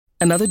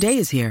Another day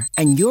is here,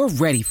 and you're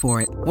ready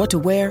for it. What to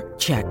wear?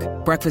 Check.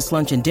 Breakfast,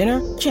 lunch, and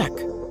dinner? Check.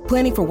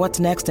 Planning for what's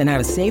next and how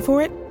to save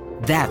for it?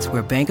 That's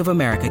where Bank of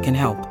America can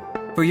help.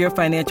 For your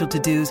financial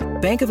to-dos,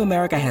 Bank of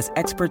America has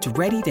experts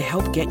ready to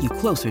help get you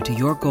closer to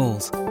your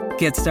goals.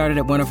 Get started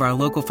at one of our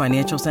local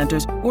financial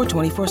centers or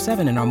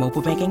 24/7 in our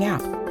mobile banking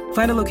app.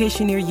 Find a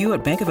location near you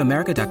at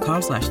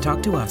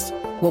bankofamerica.com/talktous.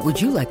 What would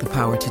you like the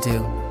power to do?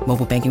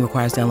 Mobile banking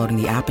requires downloading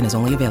the app and is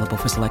only available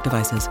for select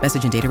devices.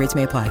 Message and data rates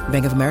may apply.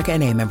 Bank of America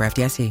N.A., member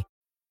FDIC.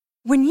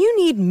 When you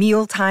need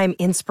mealtime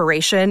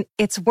inspiration,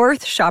 it's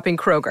worth shopping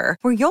Kroger,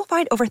 where you'll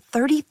find over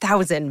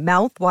 30,000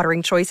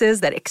 mouth-watering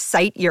choices that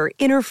excite your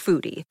inner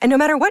foodie. And no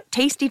matter what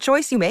tasty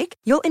choice you make,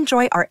 you'll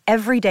enjoy our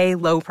everyday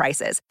low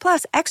prices,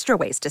 plus extra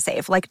ways to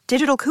save, like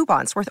digital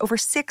coupons worth over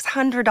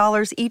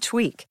 $600 each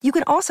week. You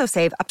can also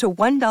save up to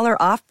 $1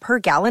 off per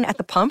gallon at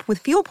the pump with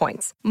fuel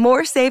points.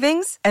 More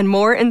savings and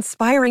more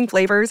inspiring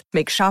flavors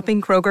make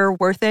shopping Kroger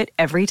worth it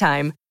every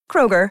time.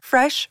 Kroger,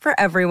 fresh for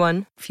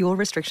everyone. Fuel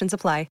restrictions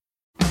apply.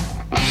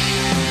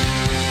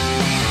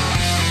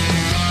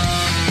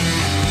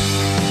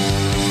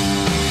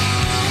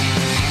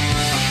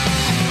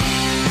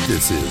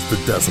 This is the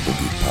Decibel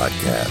Geek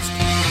Podcast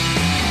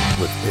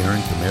with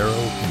Aaron Camaro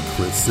and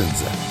Chris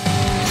Czynszak.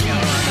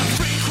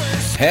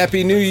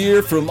 Happy New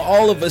Year from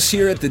all of us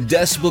here at the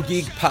Decibel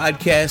Geek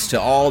Podcast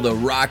to all the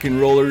rock and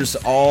rollers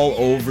all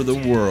over the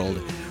world.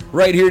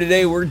 Right here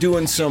today, we're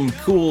doing some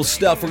cool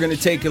stuff. We're going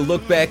to take a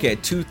look back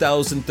at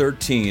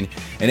 2013.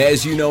 And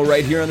as you know,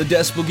 right here on the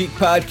Decibel Geek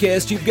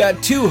Podcast, you've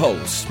got two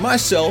hosts,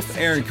 myself,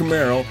 Aaron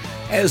Camaro,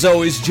 as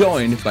always,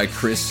 joined by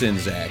Chris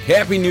Czynszak.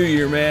 Happy New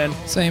Year, man.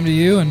 Same to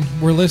you, and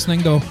we're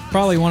listening to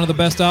probably one of the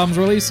best albums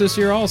released this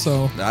year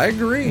also. I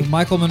agree.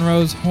 Michael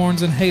Monroe's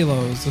Horns and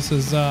Halos. This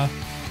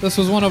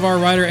was one of our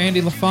writer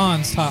Andy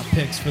LaFon's top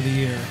picks for the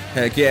year.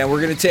 Heck yeah, we're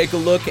going to take a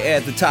look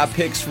at the top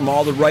picks from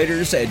all the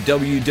writers at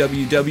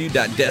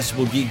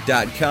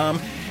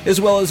www.decibelgeek.com, as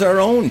well as our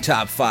own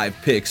top 5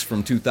 picks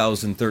from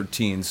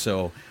 2013.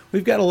 So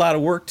we've got a lot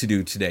of work to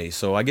do today,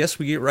 so I guess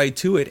we get right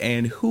to it.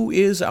 And who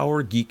is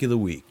our Geek of the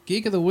Week?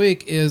 Geek of the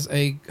Week is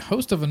a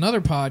host of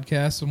another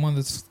podcast, and one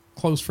that's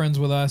close friends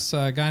with us,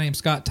 a guy named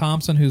Scott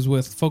Thompson, who's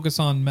with Focus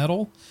on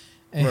Metal.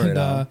 And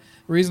the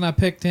reason I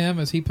picked him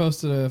is he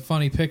posted a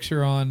funny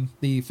picture on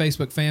the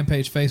Facebook fan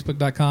page,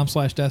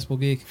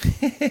 facebook.com/decibelgeek.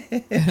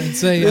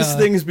 This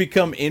thing's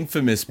become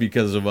infamous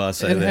because of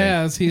us, I think. It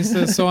has. He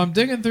says, so I'm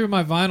digging through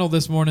my vinyl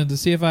this morning to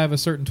see if I have a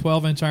certain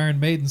 12-inch Iron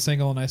Maiden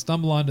single, and I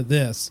stumble onto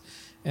this.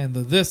 And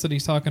the this that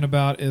he's talking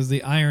about is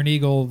the Iron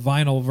Eagle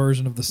vinyl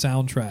version of the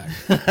soundtrack.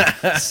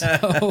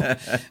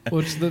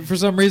 For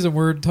some reason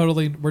we're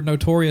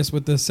notorious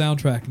with this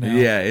soundtrack now.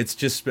 Yeah, it's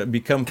just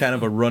become kind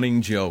of a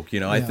running joke.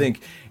 You know, yeah. I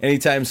think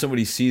anytime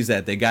somebody sees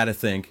that, they got to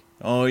think,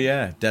 oh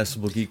yeah,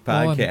 Decibel Geek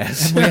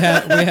Podcast.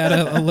 And we had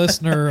a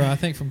listener, I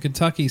think from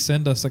Kentucky,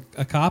 send us a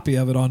copy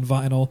of it on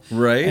vinyl.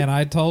 Right. And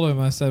I told him,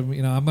 I said, me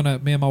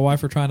and my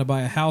wife are trying to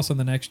buy a house in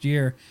the next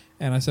year.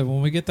 And I said,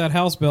 when we get that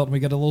house built and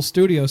we get a little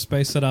studio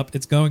space set up,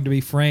 it's going to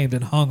be framed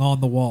and hung on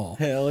the wall.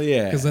 Hell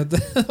yeah. Because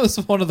that was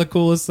one of the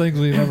coolest things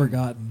we've ever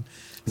gotten.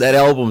 That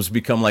album's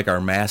become like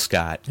our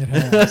mascot. It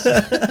has.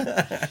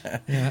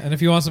 Yeah, and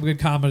if you want some good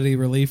comedy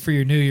relief for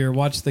your New Year,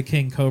 watch the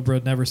King Cobra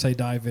Never Say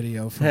Die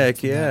video from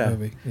that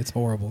movie. It's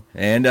horrible.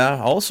 And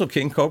also,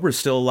 King Cobra is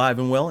still alive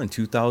and well in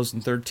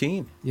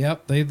 2013.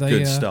 Yep,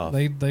 good stuff.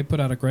 They put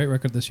out a great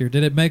record this year.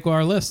 Did it make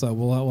our list, though?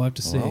 We'll have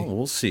to see. Well,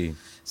 we'll see.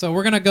 So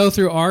we're going to go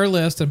through our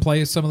list and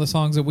play some of the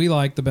songs that we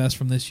like the best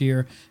from this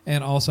year.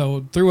 And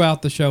also,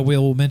 throughout the show,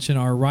 we'll mention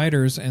our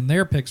writers and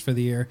their picks for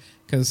the year,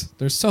 because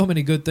there's so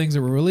many good things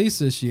that were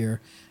released this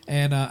year.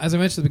 And as I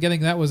mentioned at the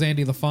beginning, that was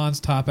Andy LaFon's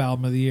top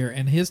album of the year.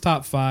 And his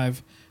top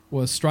 5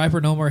 was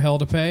Stryper, No More Hell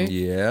to Pay.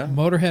 Yeah.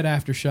 Motorhead,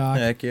 Aftershock.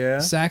 Heck yeah.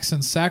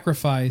 Saxon,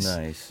 Sacrifice.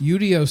 Nice.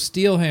 UDO,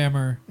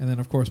 Steelhammer. And then,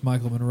 of course,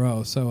 Michael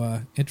Monroe.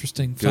 So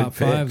interesting good top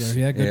picks. 5 there.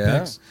 Yeah, good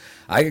picks.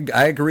 I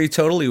agree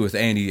totally with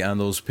Andy on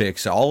those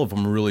picks. All of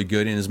them are really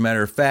good. And as a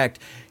matter of fact,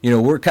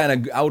 we're kind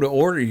of out of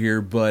order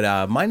here,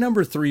 but my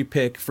number 3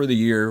 pick for the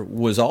year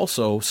was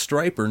also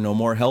Stryper, No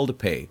More Hell to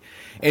Pay.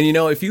 And,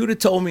 if you would have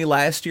told me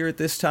last year at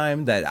this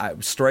time that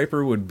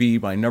Stryper would be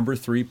my number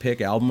 3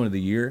 pick album of the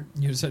year,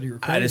 you'd have said you were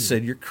crazy. I'd have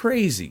said, you're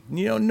crazy.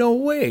 No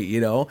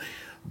way,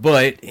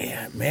 But,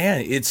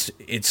 man, it's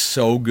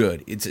so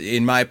good. It's,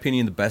 in my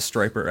opinion, the best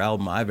Stryper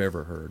album I've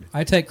ever heard.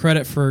 I take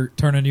credit for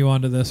turning you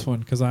on to this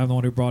one, because I'm the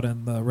one who brought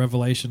in the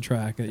Revelation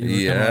track. You were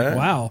kind of like,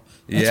 wow,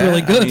 that's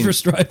really good for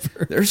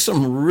Stryper. There's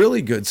some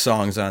really good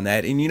songs on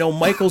that. And,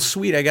 Michael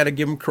Sweet, I got to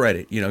give him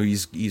credit.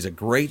 He's a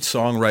great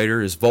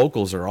songwriter. His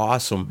vocals are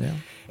awesome. Yeah.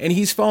 And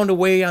he's found a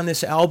way on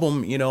this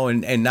album,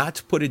 and not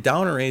to put it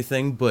down or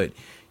anything, but,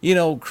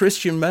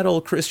 Christian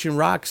metal, Christian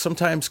rock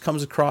sometimes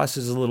comes across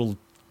as a little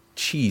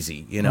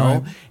cheesy,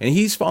 Right. And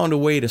he's found a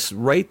way to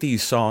write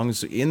these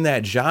songs in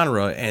that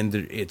genre, and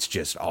it's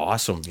just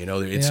awesome.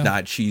 It's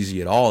not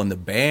cheesy at all. And the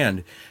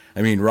band,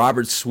 I mean,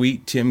 Robert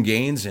Sweet, Tim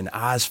Gaines, and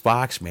Oz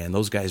Fox, man,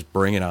 those guys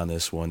bring it on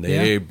this one.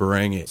 They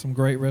bring it. Some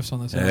great riffs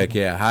on this album. Heck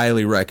yeah,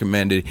 highly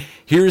recommended.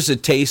 Here's a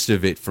taste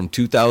of it from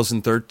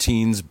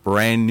 2013's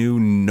brand new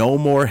No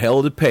More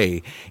Hell to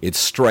Pay.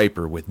 It's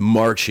Stryper with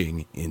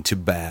Marching into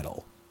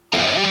Battle.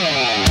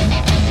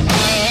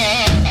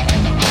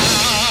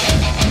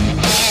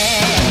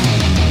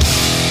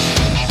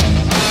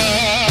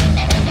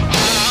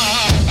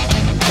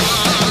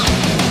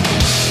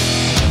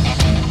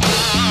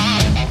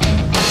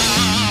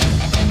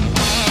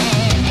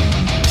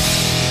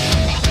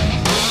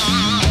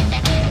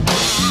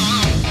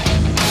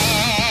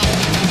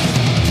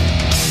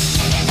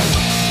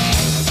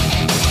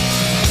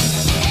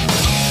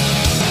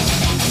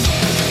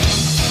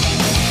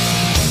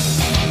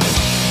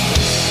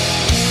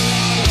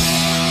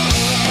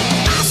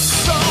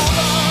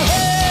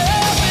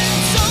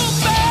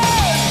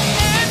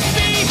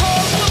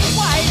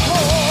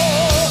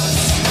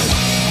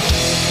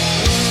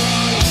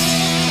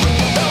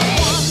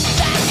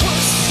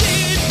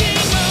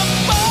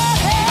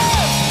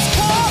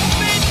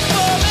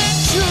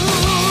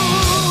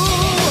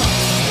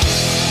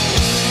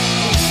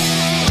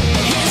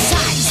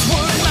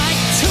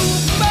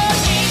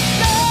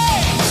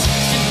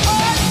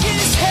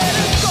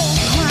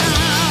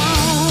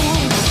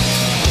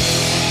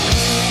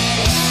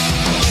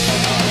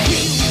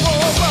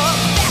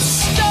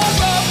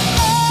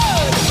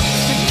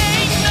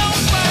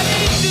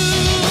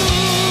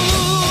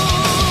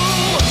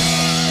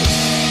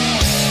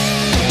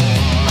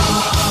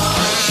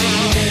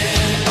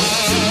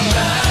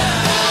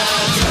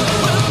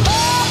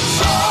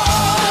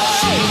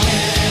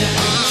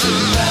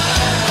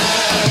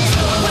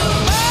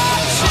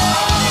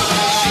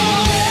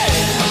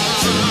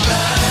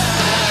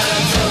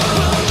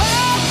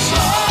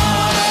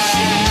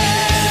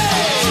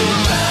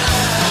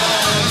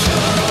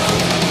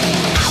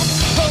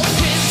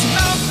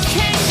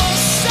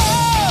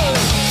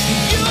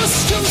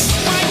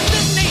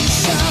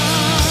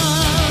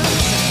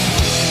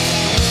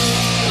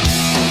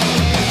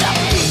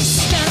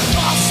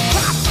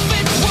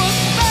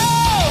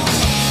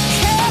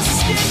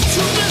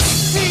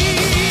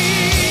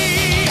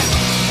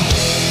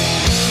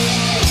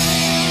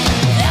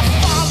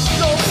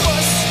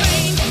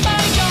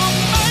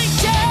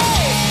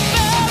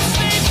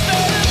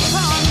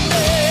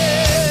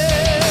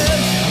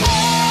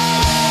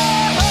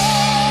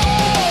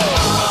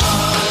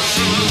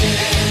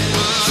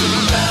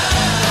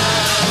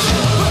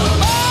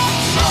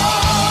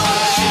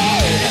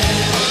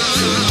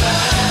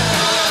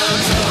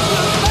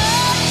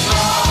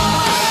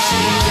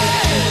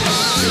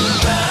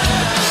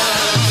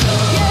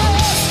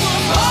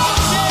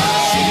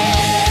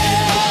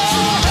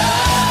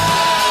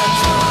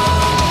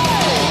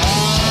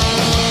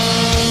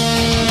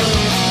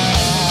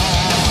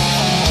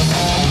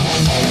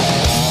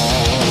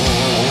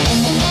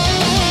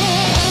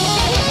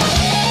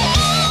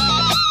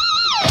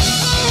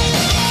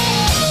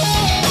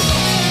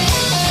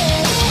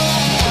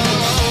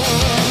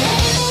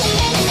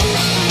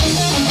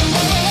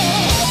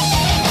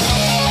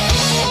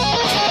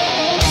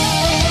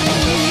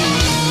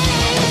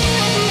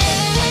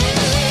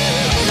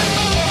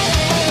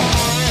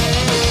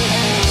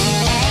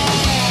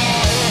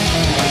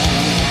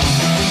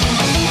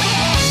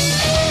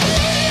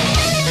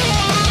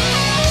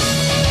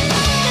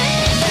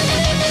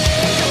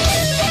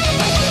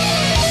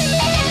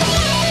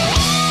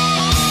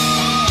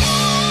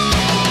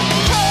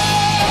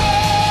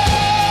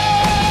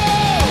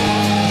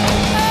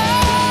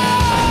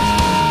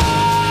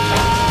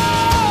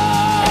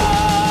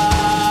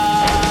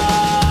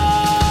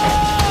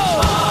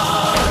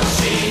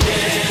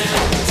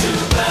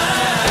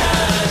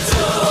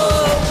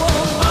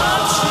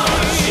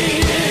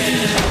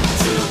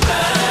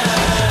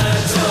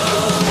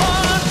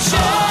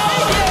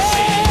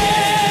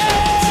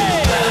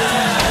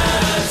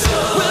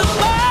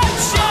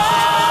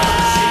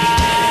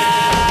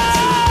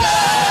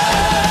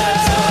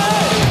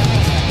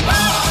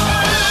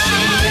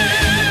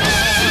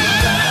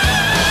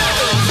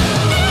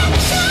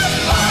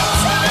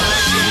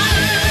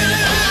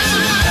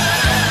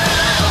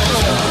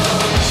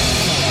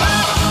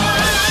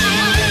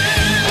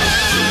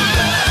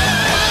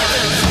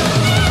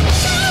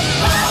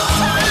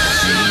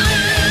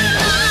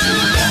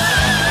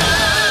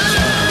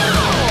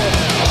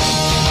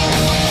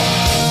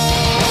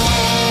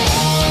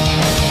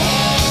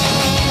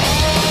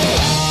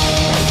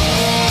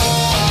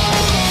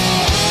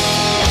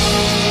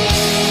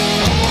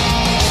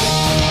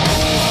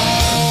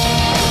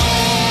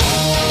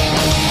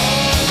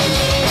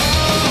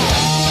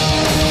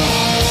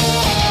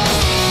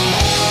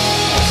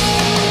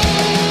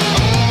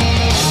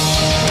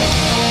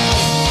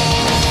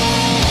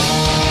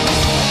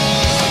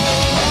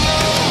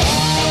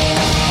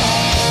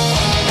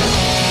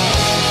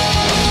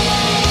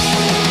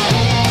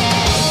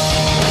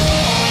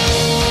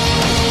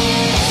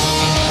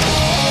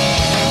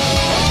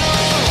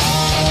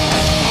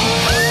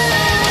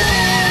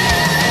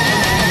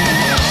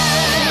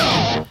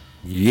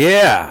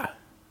 Yeah.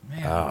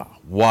 Man.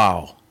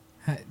 Wow.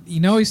 You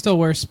know he still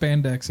wears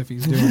spandex if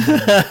he's doing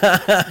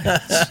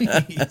that.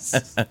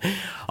 Jeez.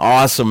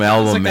 Awesome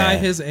album, There's a man. guy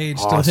his age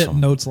still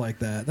hitting notes like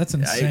that. That's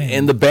insane.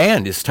 And the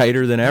band is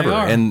tighter than ever.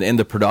 are. And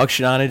the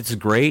production on it is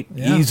great.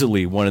 Yeah.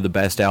 Easily one of the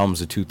best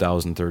albums of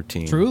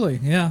 2013.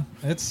 Truly, yeah.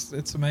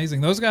 It's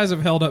amazing. Those guys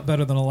have held up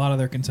better than a lot of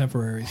their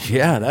contemporaries.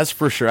 Yeah, that's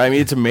for sure. I mean,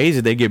 it's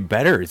amazing. They get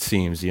better, it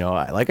seems. You know,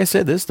 like I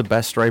said, this is the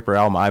best Striper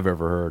album I've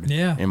ever heard,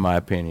 Yeah. in my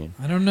opinion.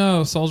 I don't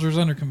know. Soldiers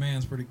Under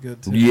Command's pretty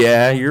good, too.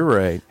 Yeah, you're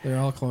right. They're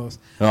all close.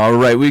 All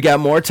right, we got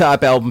more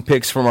top album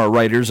picks from our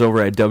writers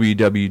over at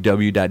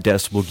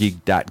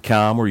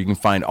www.decibelgeek.com, where you can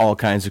find all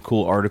kinds of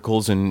cool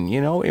articles and,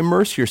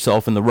 immerse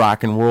yourself in the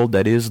rock and world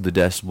that is the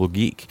Decibel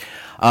Geek.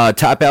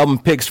 Top album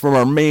picks from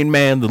our main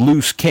man, the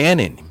Loose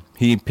Cannon.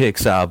 He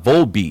picks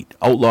Volbeat,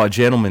 Outlaw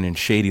Gentlemen, and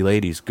Shady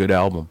Ladies. Good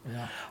album.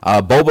 Yeah.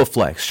 Boba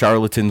Flex,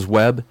 Charlatan's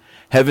Web,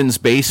 Heaven's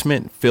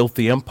Basement,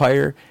 Filthy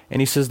Empire,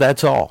 and he says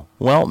that's all.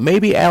 Well,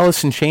 maybe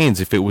Alice in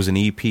Chains if it was an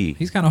EP.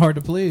 He's kind of hard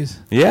to please.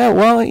 Yeah,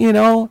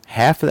 well,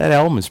 half of that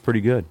album is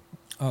pretty good.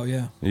 Oh,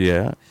 yeah.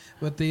 Yeah.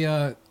 But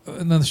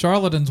and the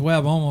Charlatan's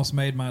Web almost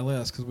made my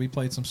list because we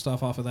played some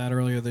stuff off of that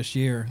earlier this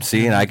year.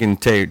 See, and I can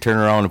turn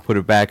around and put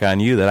it back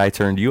on you that I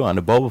turned you on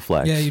to Boba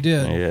Flex. Yeah, you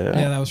did. Yeah,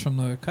 that was from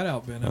the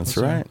Cutout Bin That's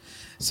episode. right.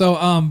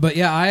 So, but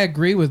yeah, I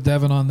agree with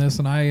Devin on this,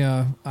 and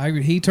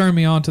he turned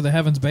me on to the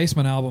Heaven's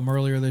Basement album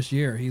earlier this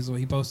year.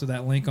 He posted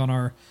that link on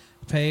our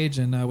page,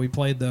 and we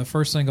played the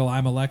first single,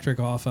 "I'm Electric,"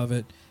 off of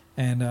it,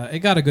 and it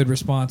got a good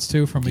response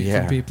too from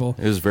people.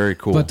 It was very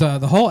cool. But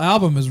the whole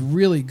album is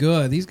really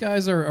good. These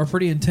guys are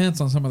pretty intense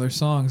on some of their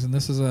songs, and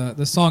this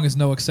song is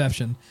no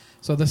exception.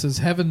 So this is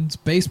Heaven's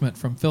Basement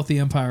from Filthy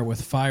Empire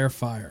with Fire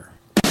Fire.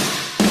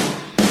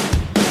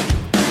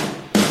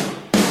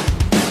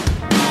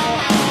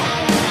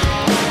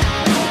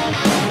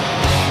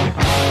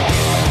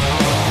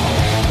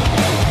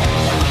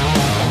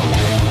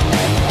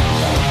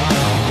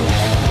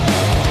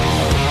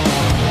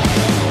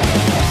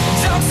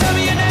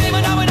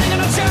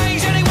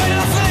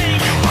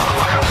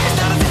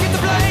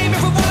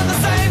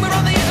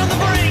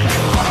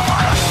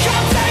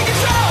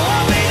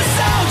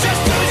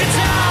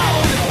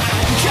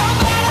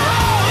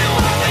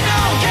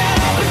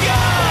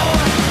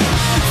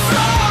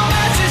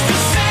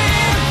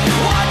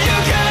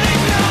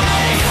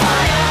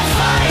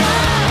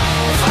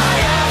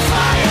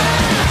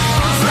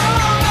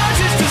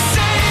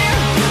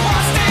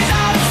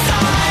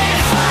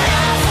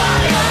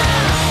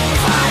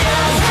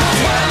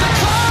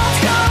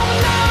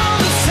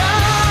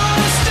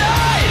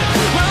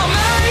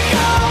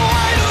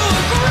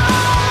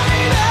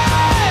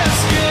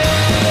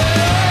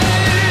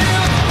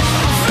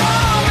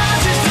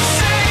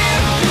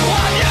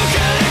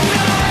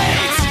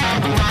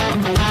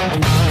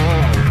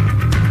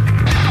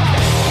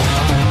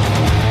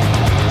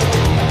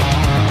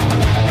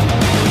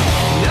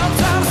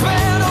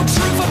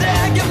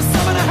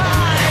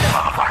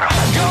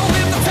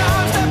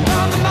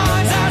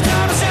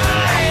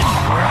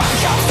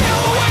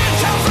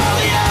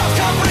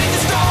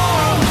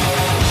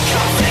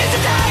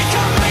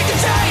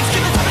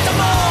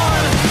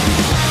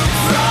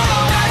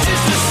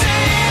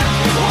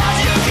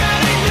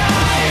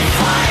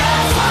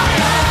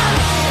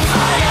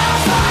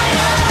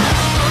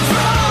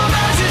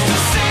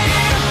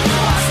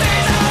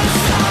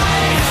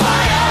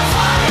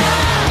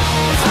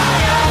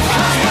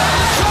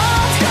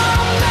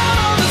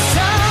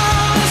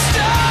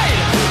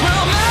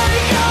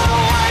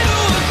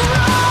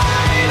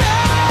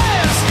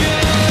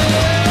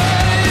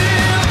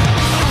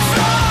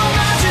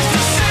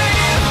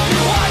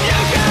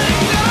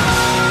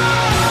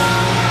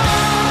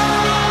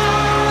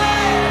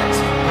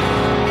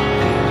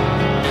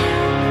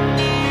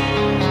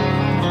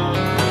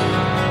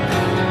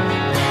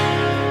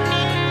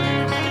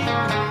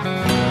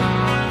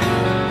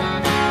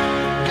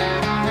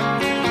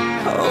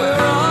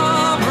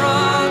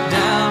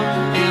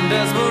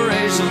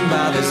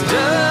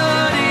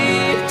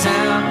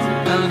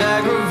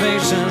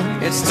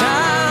 It's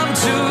time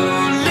to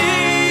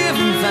leave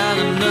and find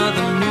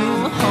another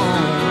new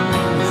home.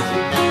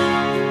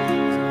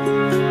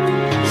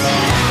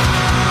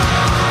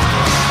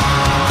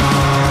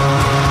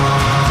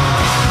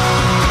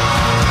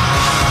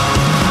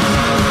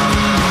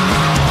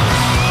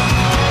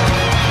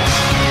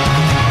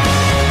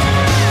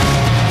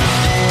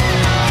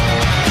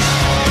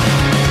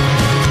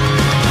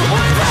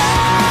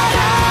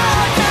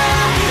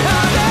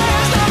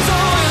 There's no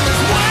soul in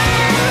this way.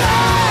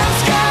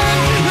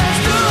 Let's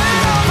do it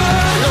over.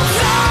 No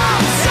time.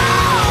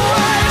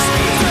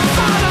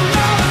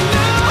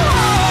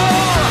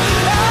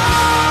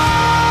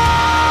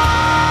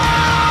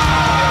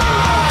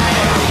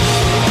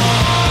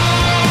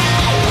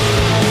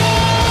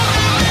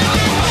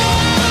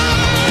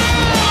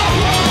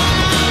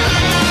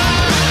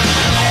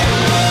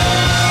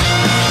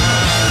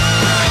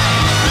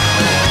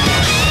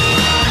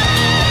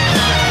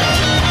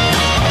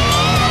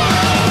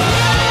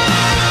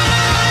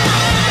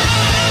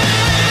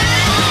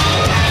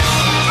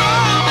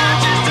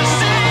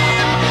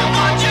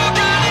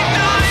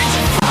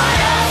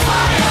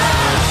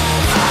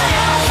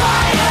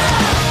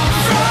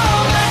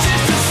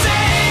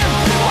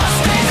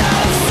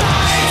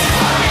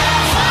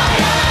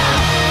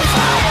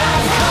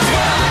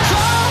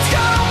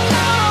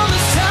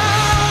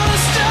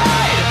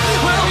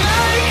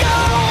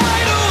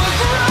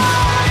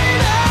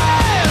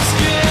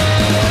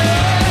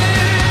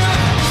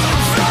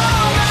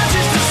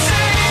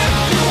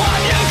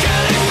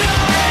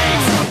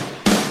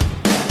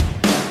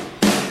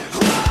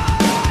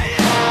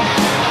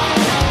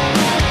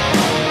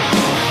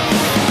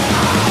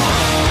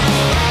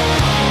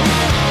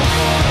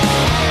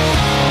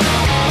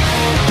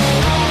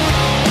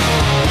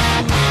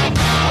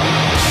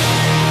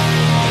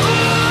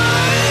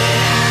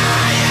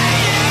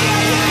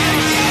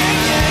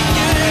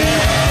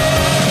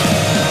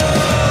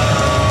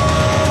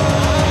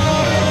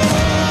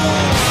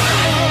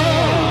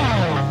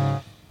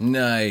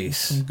 Nice.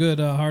 Some good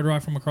hard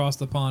rock from across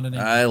the pond. In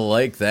I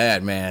like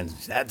that, man.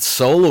 That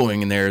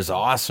soloing in there is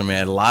awesome,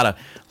 man. A lot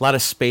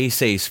of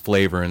Space Ace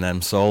flavor in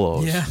them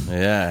solos.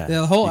 Yeah. The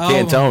you whole can't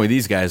album- tell me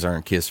these guys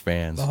aren't Kiss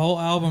fans. The whole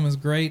album is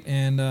great,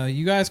 and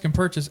you guys can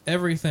purchase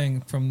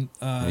everything from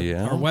our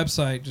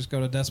website. Just go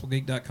to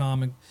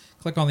decibelgeek.com and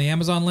click on the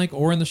Amazon link,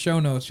 or in the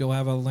show notes, you'll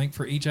have a link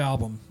for each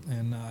album.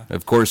 And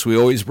of course, we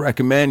always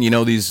recommend,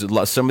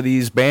 some of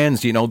these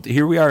bands,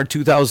 here we are in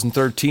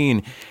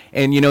 2013,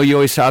 and, you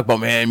always talk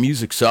about, man,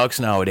 music sucks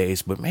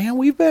nowadays. But, man,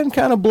 we've been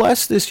kind of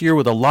blessed this year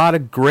with a lot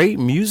of great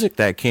music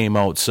that came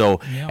out.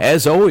 So,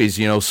 as always,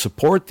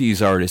 support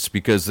these artists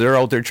because they're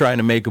out there trying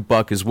to make a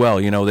buck as well.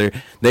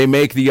 They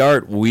make the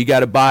art. We got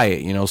to buy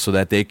it, so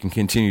that they can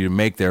continue to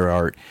make their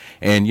art.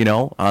 And,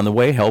 on the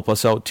way, help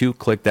us out, too.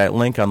 Click that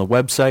link on the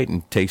website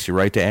and it takes you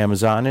right to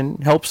Amazon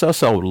and helps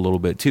us out a little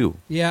bit, too.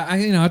 Yeah,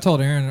 I told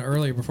Aaron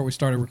earlier before we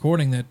started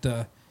recording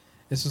that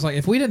it's just like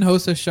if we didn't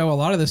host this show, a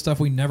lot of this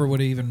stuff we never would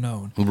have even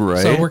known.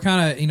 Right. So we're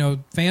kind of,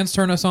 fans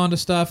turn us on to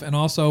stuff, and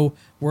also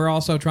we're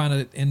also trying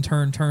to in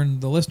turn turn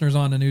the listeners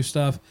on to new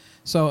stuff.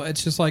 So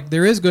it's just like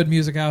there is good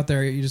music out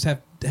there. You just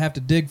have to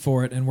dig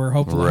for it, and we're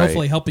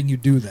hopefully helping you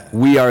do that.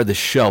 We are the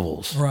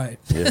shovels. Right.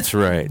 That's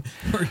right.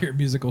 We're your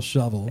musical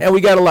shovel. And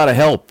we got a lot of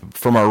help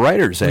from our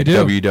writers at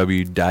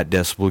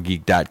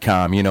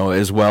www.decibelgeek.com,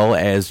 as well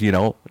as,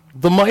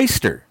 the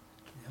Meister.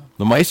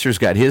 The Meister's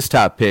got his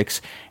top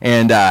picks,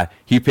 and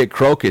he picked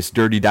Crocus,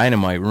 Dirty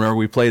Dynamite. Remember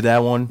we played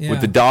that one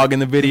with the dog in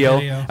the video?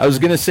 I was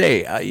going to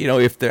say, we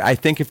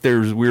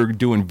were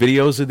doing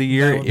videos of the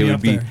year,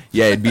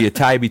 it'd be a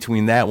tie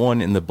between that one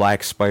and the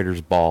Black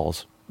Spider's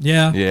Balls.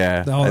 Yeah.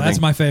 Yeah. Oh,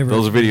 that's my favorite.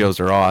 Those videos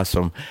are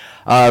awesome.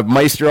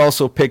 Meister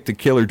also picked the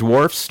Killer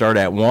Dwarfs, start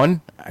at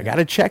 1. I got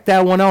to check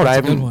that one out. I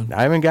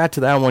haven't got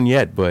to that one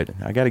yet, but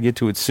I got to get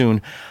to it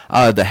soon.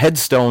 The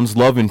Headstones,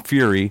 Love and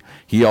Fury.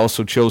 He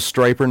also chose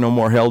Stryper, No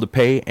More Hell to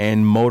Pay,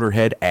 and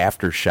Motorhead,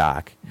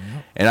 Aftershock.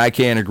 Yep. And I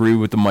can't agree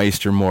with the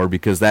Meister more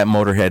because that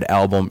Motorhead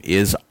album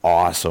is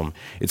awesome.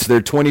 It's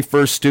their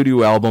 21st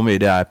studio album.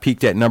 It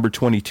peaked at number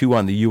 22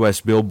 on the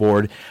U.S.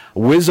 Billboard.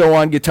 Wizzo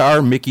on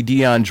guitar, Mickey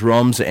D on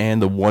drums, and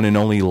the one and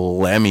only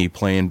Lemmy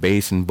playing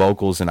bass and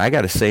vocals. And I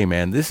got to say,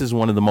 man, this is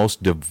one of the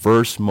most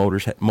diverse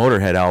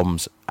Motorhead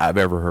albums I've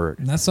ever heard.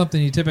 And that's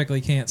something you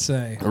typically can't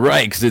say.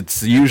 Right, because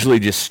it's usually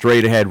just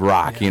straight-ahead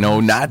rock,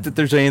 Not that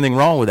there's anything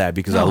wrong with that,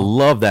 because I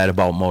love that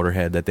about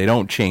Motorhead, that they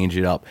don't change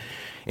it up.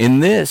 In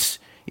this,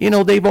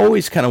 they've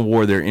always kind of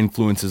wore their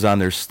influences on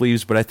their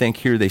sleeves, but I think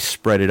here they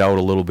spread it out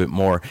a little bit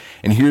more.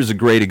 And here's a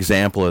great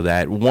example of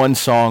that. One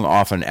song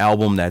off an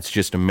album that's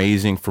just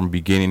amazing from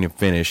beginning to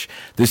finish.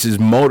 This is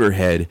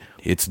Motorhead.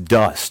 It's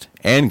Dust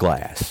and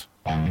Glass.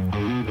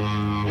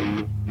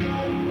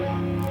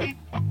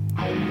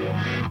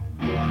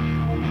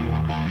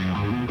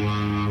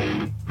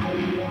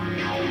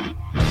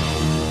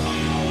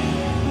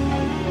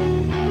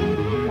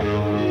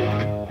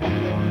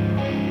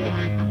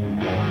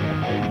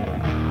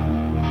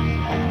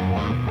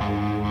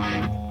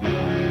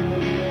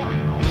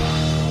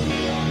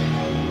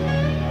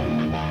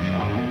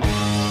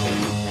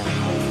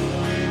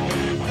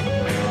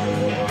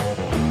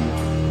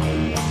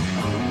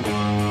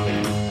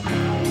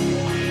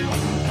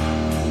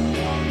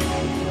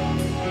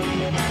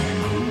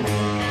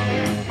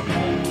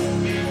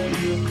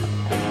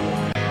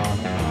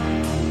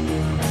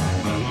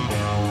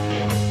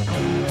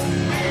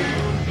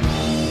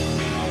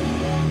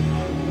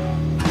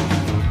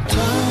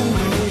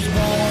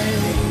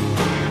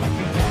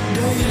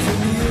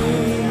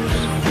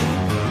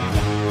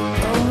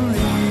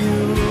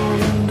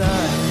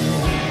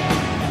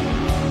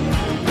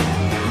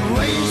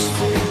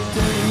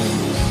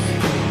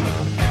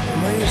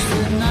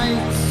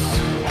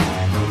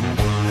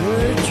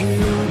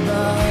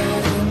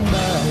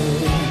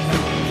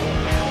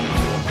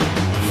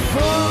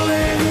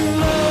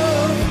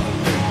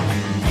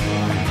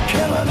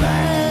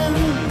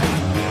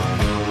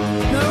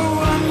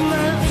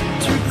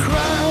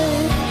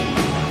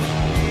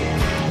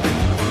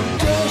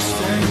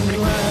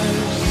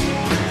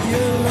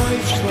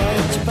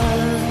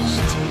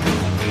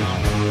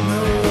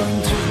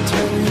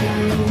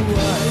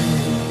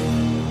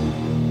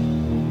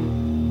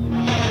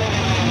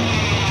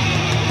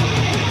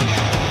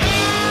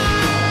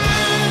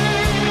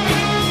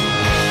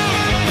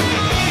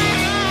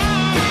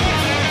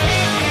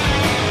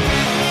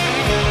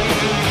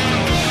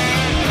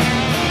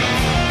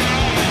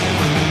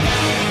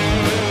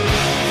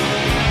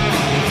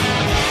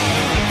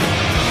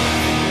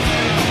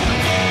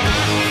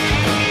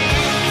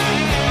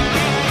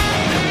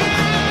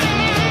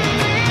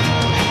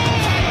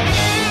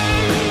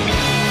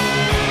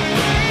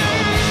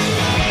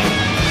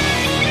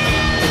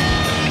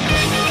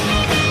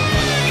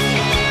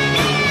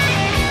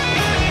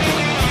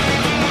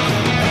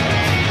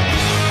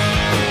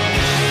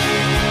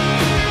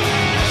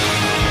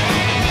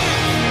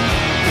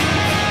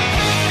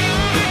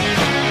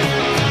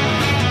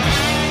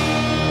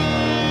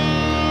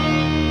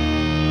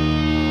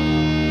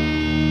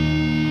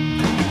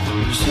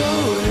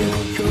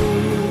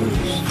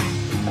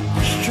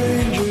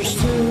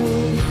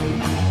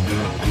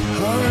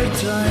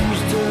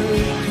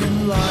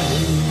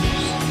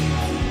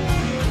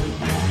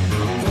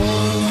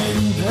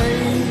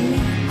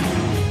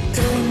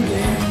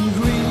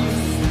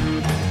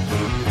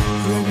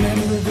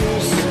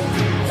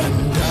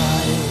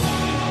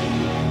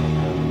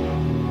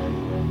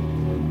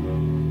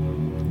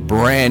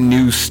 brand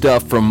new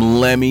stuff from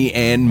Lemmy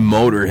and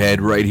Motorhead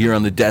right here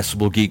on the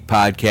Decibel Geek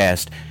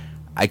podcast.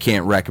 I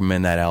can't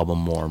recommend that album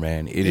more,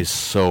 man. It is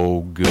so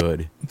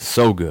good.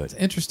 So good. It's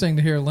interesting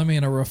to hear Lemmy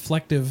in a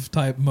reflective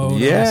type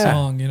mode of a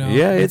song, you know.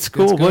 Yeah, it's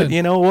cool. But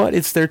you know what?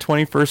 It's their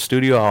 21st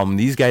studio album.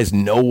 These guys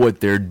know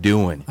what they're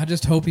doing. I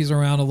just hope he's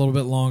around a little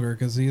bit longer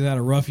because he's had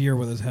a rough year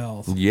with his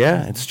health.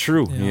 Yeah, it's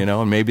true. Yeah. You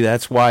know, and maybe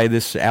that's why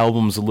this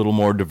album's a little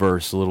more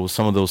diverse.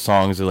 Some of those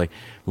songs are like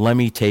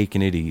Lemmy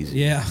taking it easy.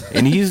 Yeah.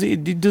 And he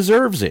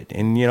deserves it.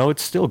 And you know,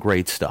 it's still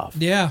great stuff.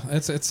 Yeah,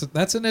 that's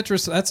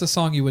a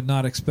song you would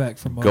not expect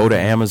from Motorhead. Go to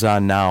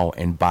Amazon now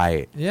and buy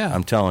it. Yeah.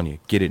 I'm telling you,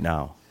 get it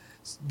now.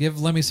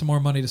 Give Lemmy some more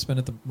money to spend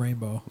at the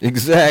Rainbow.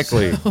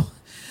 Exactly.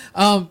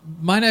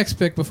 My next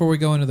pick before we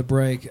go into the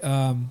break,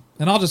 and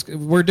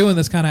we're doing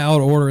this kind of out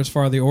of order as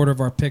far as the order of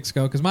our picks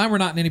go, because mine were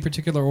not in any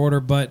particular order,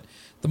 but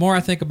the more I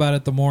think about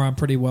it, the more I'm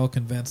pretty well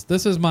convinced.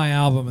 This is my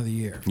album of the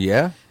year.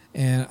 Yeah?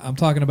 And I'm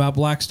talking about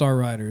Black Star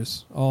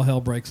Riders, All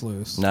Hell Breaks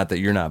Loose. Not that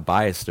you're not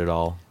biased at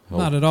all.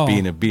 Not at all.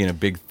 Being a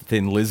big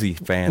Thin Lizzy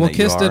fan. Well, that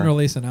you Kiss are. didn't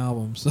release an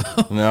album, so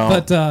No.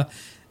 But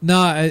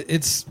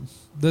it's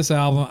this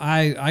album.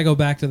 I go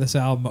back to this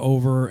album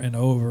over and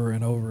over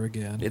and over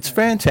again. It's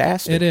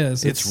fantastic. It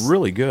is. It's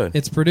really good.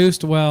 It's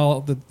produced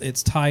well.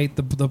 It's tight.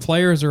 The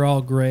players are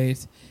all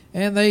great.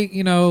 And they,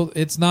 you know,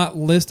 it's not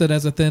listed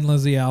as a Thin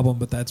Lizzy album,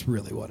 but that's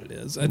really what it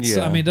is. It's,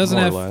 Yeah, I mean, it doesn't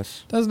more have or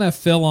less. doesn't have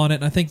Phil on it,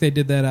 and I think they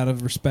did that out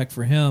of respect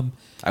for him.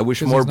 I wish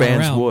 'cause more he's not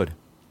bands around. would.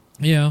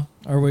 Yeah,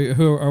 are we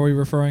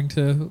referring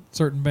to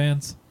certain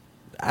bands?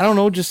 I don't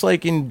know, just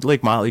like in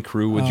Motley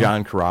Crue with Oh.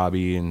 John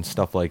Corabi and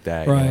stuff like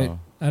that. you Right. know?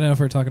 I don't know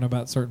if we're talking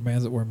about certain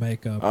bands that wear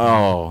makeup.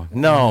 Oh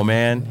no,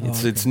 man!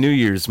 It's New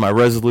Year's, my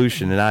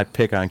resolution, and I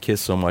pick on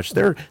Kiss so much.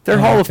 They're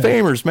Hall of okay.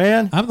 Famers,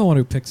 man. I'm the one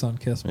who picks on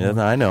Kiss more, Yeah,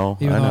 I know.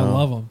 even I though I know.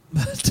 love them.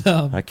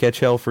 But, I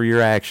catch hell for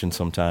your actions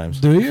sometimes.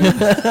 do you?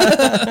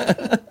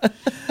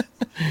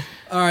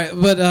 All right,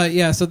 but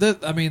yeah. So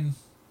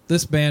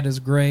this band is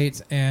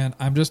great, and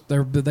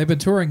they've been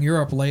touring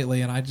Europe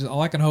lately, and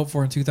all I can hope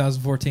for in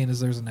 2014 is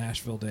there's a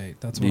Nashville date.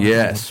 That's what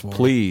Yes, I'm hoping for.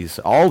 please,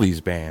 all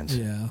these bands.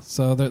 Yeah,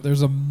 so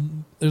there's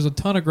a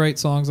ton of great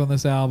songs on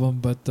this album,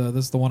 but this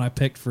is the one I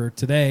picked for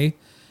today.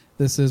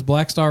 This is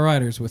Black Star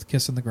Riders with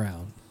Kissing the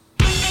Ground.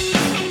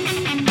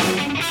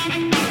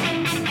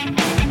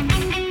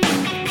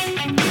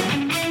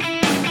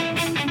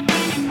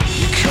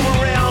 Come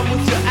around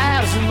with your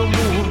eyes in the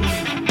moon.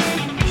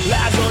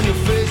 Lies on your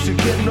face, you're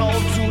getting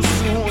old too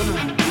soon.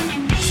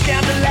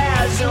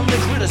 Scandalize and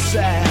they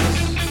criticize.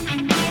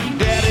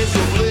 Daddy's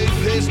a big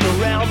pacing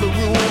around the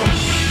room.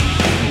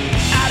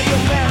 Out of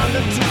your mind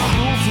and too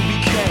cruel to be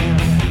kind.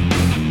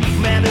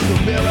 Man in the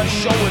mirror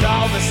showing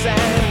all the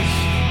signs.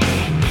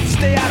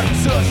 Stay out of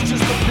touch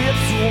just a bit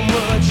too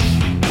much.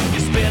 You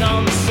spit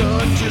on the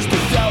sun just to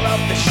dull up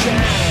the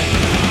shine.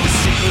 The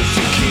secrets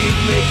you keep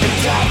make the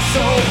top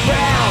so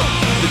proud.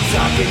 The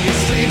talk in your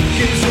sleep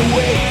gives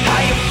away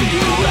how you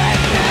feel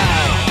right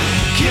now.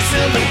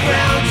 Kissing the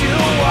ground you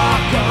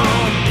walk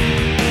on.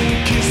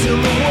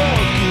 Kissing the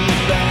world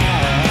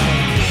goodbye.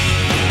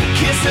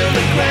 Kissing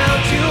the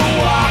ground you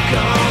walk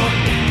on.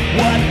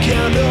 What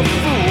kind of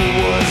fool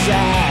was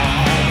I?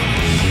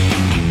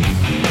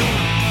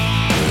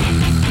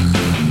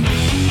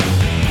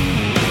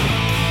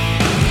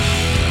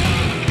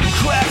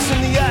 Cracks in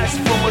the ice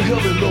from a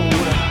heavy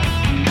load.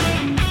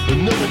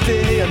 Another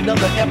day,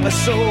 another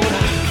episode.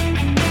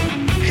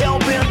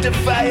 Hell-bent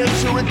defiant,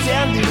 you're a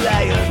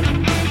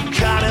dandelion.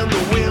 Caught in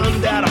the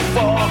wind at a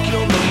fork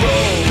in the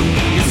road.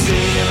 You're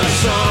singing a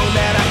song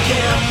that I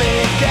can't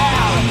make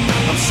out.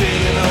 I'm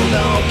singing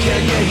along,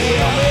 can you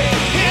hear me?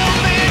 Hear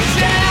me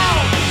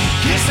shout.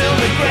 Kissing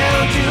the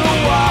ground you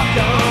walk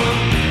on.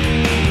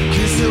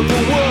 Kissing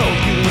the world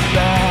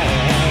goodbye.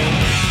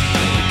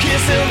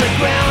 Kissing the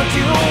ground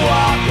you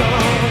walk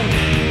on.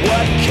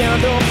 What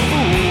kind of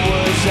fool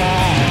was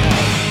I?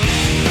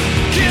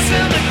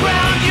 Kissing the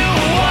ground you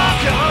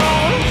walk on.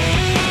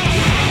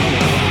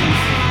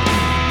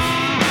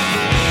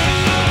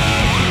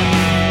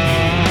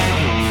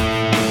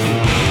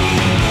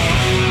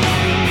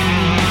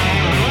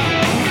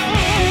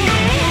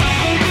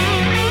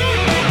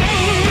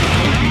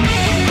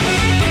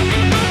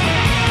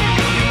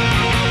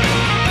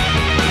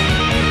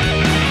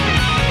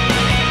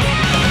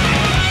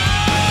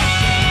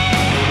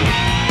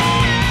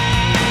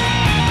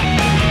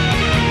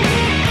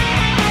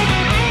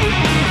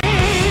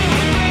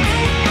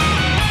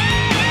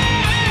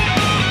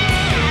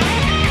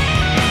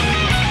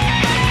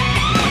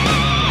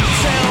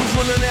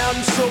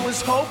 So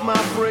is hope, my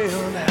friend.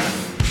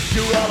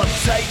 You're all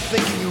uptight,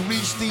 thinking you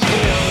reached the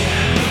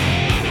end.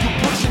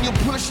 You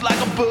push like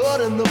a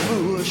bird in the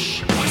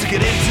bush. To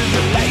get into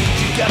the light,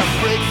 you gotta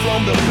break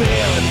from the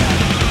bend.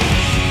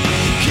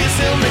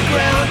 Kissing the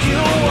ground you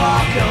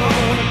walk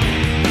on.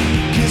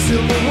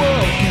 Kissing the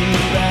world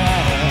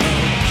goodbye.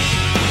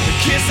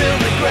 Kissing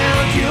the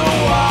ground you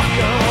walk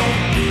on.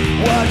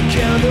 What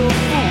kind of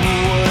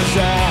fool was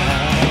I?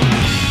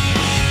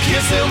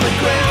 Kissing the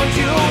ground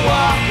you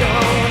walk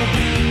on.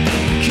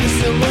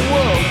 Kissing the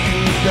world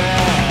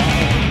goodbye.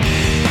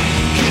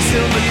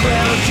 Kissing the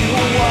ground you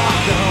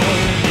walk on.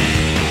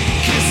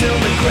 Kissing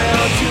the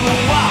ground you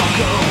walk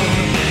on.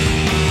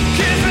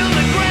 Kissing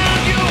the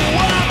ground you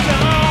walk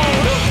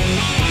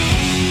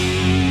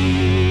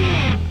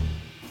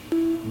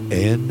on.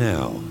 And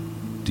now,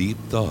 Deep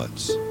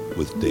Thoughts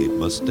with Dave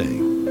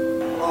Mustaine.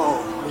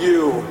 Oh,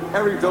 you.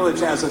 Every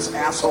village has its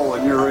asshole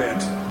and you're it.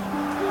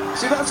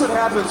 See, that's what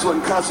happens when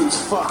cousins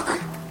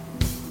fuck.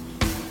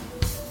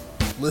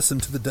 Listen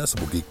to the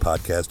Decibel Geek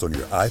podcast on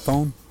your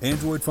iPhone,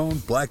 Android phone,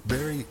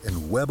 BlackBerry, and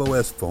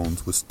WebOS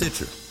phones with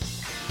Stitcher.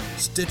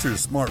 Stitcher's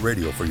smart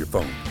radio for your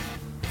phone.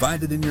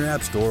 Find it in your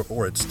app store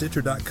or at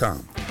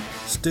Stitcher.com.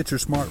 Stitcher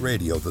Smart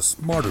Radio, the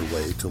smarter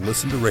way to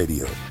listen to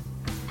radio.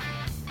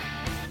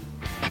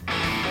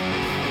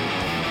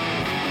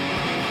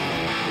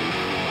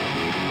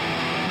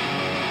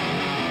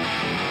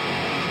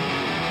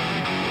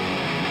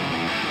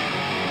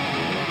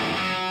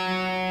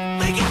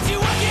 They got you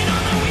working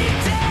on the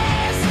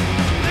weekdays.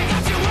 They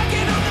got you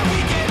working on the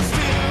weekends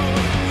too.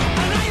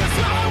 I know you're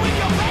swallowing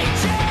your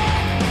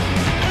paycheck,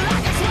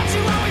 like it's what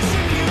you always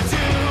should you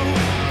do.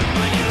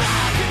 When you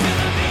look into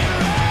the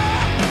mirror,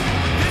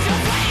 is your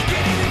plate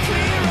getting any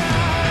clearer?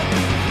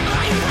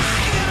 Are you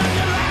hiding on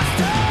your last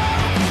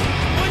hope?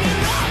 When you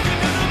look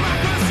into the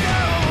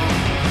microscope.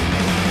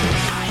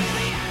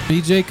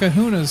 BJ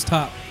Kahuna's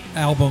top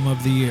album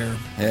of the year.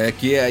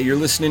 Heck yeah, you're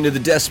listening to the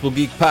Decibel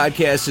Geek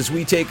podcast as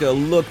we take a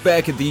look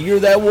back at the year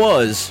that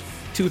was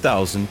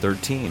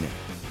 2013.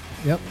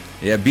 Yep.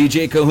 Yeah,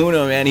 BJ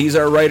Kahuna, man, he's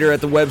our writer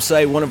at the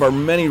website, one of our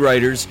many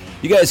writers.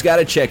 You guys got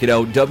to check it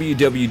out.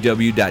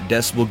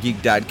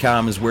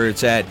 www.decibelgeek.com is where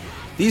it's at.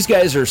 These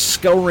guys are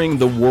scouring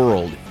the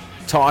world,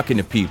 talking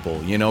to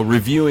people, you know,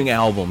 reviewing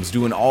albums,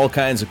 doing all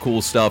kinds of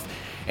cool stuff,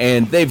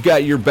 and they've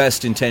got your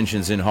best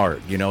intentions in heart.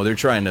 You know, they're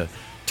trying to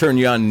turn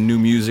you on to new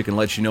music and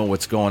let you know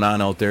what's going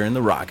on out there in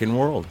the rockin'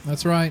 world.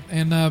 That's right.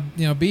 And,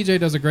 BJ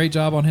does a great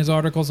job on his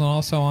articles and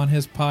also on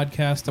his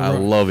podcast. I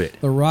love it.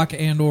 The Rock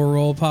and or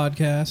Roll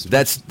podcast.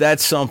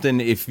 That's something,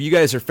 if you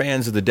guys are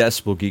fans of the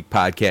Decibel Geek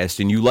podcast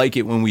and you like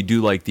it when we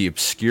do like the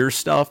obscure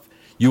stuff,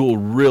 you will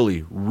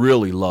really,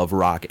 really love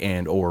Rock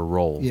and or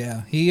Roll.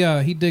 Yeah,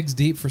 he digs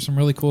deep for some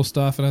really cool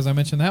stuff. And as I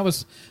mentioned, that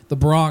was The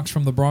Bronx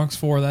from the Bronx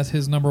 4. That's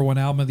his #1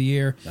 album of the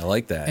year. I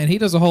like that. And he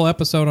does a whole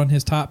episode on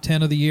his top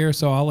 10 of the year,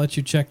 so I'll let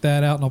you check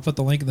that out, and I'll put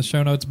the link in the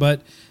show notes.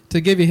 But to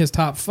give you his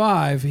top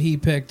 5, he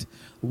picked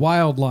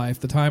Wildlife,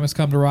 The Time Has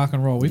Come to Rock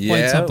and Roll. We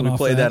played something off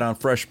that. We played that on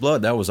Fresh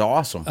Blood. That was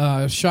awesome.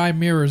 Shy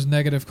Mirror's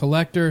Negative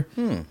Collector.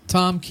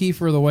 Tom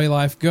Kiefer, The Way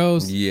Life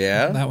Goes.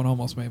 Yeah. That one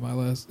almost made my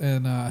list.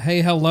 And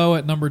Hey Hello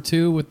at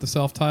 #2 with the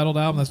self-titled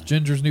album. That's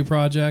Ginger's new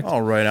project. Oh,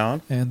 right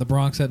on. And The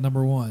Bronx at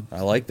 #1.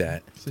 I like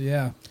that. So,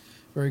 yeah,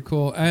 very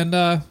cool.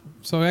 And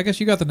so I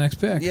guess you got the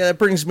next pick. Yeah, that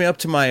brings me up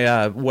to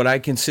my what I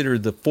consider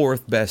the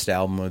 4th best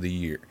album of the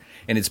year.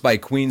 And it's by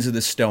Queens of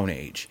the Stone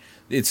Age.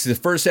 It's the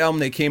first album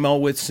they came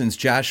out with since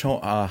Josh Homme,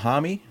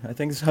 I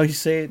think is how you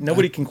say it.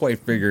 Nobody can quite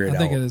figure it out. I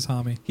think it is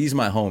Homme. He's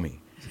my homie.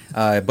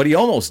 But he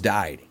almost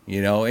died,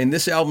 you know. And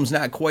this album's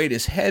not quite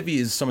as heavy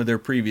as some of their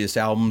previous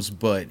albums,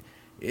 but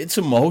it's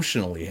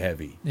emotionally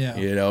heavy. Yeah.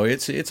 You know,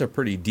 it's a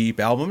pretty deep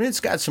album. And it's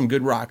got some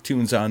good rock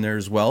tunes on there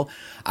as well.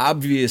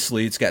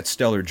 Obviously, it's got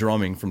stellar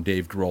drumming from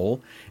Dave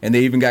Grohl. And they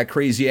even got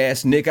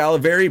crazy-ass Nick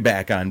Oliveri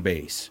back on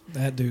bass.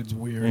 That dude's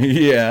weird.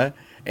 Yeah.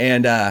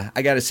 And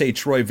I got to say,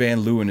 Troy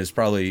Van Leeuwen is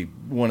probably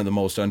one of the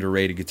most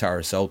underrated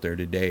guitarists out there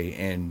today.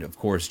 And, of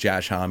course,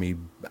 Josh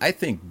Homme, I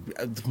think,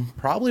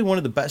 probably one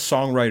of the best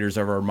songwriters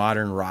of our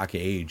modern rock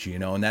age, you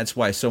know. And that's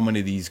why so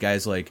many of these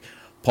guys like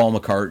Paul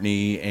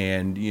McCartney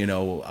and, you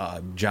know,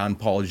 John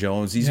Paul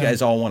Jones, these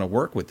guys all want to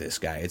work with this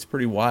guy. It's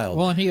pretty wild.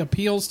 Well, and he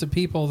appeals to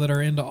people that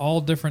are into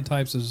all different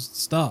types of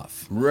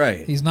stuff.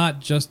 Right. He's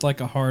not just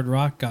like a hard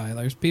rock guy.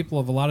 There's people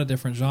of a lot of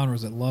different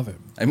genres that love him.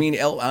 I mean,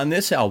 on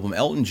this album,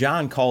 Elton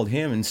John called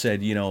him and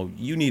said, you know,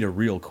 you need a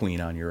real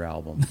Queen on your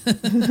album.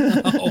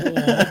 Oh,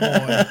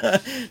 boy.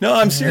 No,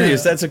 I'm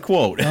serious. That's a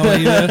quote. Oh,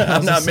 you did?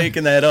 I'm not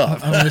making that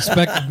up. I'm going to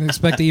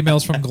expect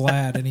emails from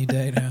Glad any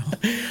day now.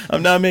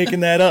 I'm not making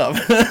that up.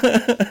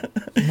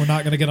 We're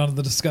not going to get on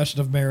the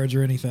discussion of marriage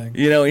or anything.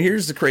 You know,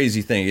 here's the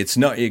crazy thing. It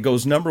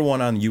goes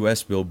 #1 on the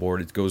U.S.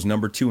 Billboard. It goes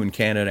 #2 in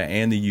Canada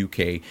and the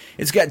U.K.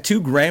 It's got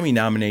 2 Grammy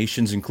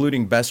nominations,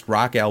 including Best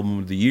Rock Album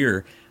of the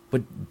Year.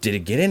 But did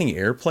it get any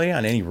airplay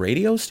on any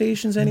radio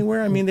stations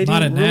anywhere? I mean, they not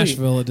didn't in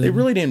Nashville. It didn't. They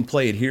really didn't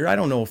play it here. I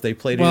don't know if they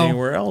played it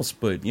anywhere else,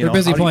 but they're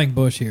busy playing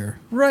Bush here,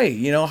 right?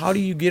 You know, how do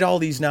you get all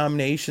these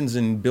nominations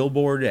and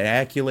Billboard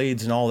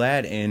accolades and all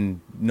that, and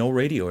no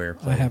radio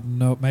airplay? I have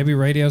no. Maybe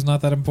radio's not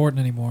that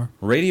important anymore.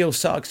 Radio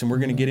sucks, and we're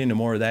going to get into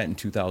more of that in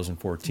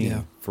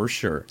 2014 for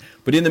sure.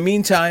 But in the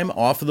meantime,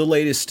 off of the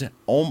latest,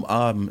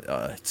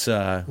 it's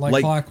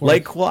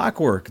Like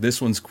Clockwork. This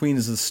one's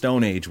Queens of the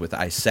Stone Age with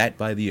 "I Sat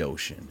by the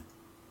Ocean."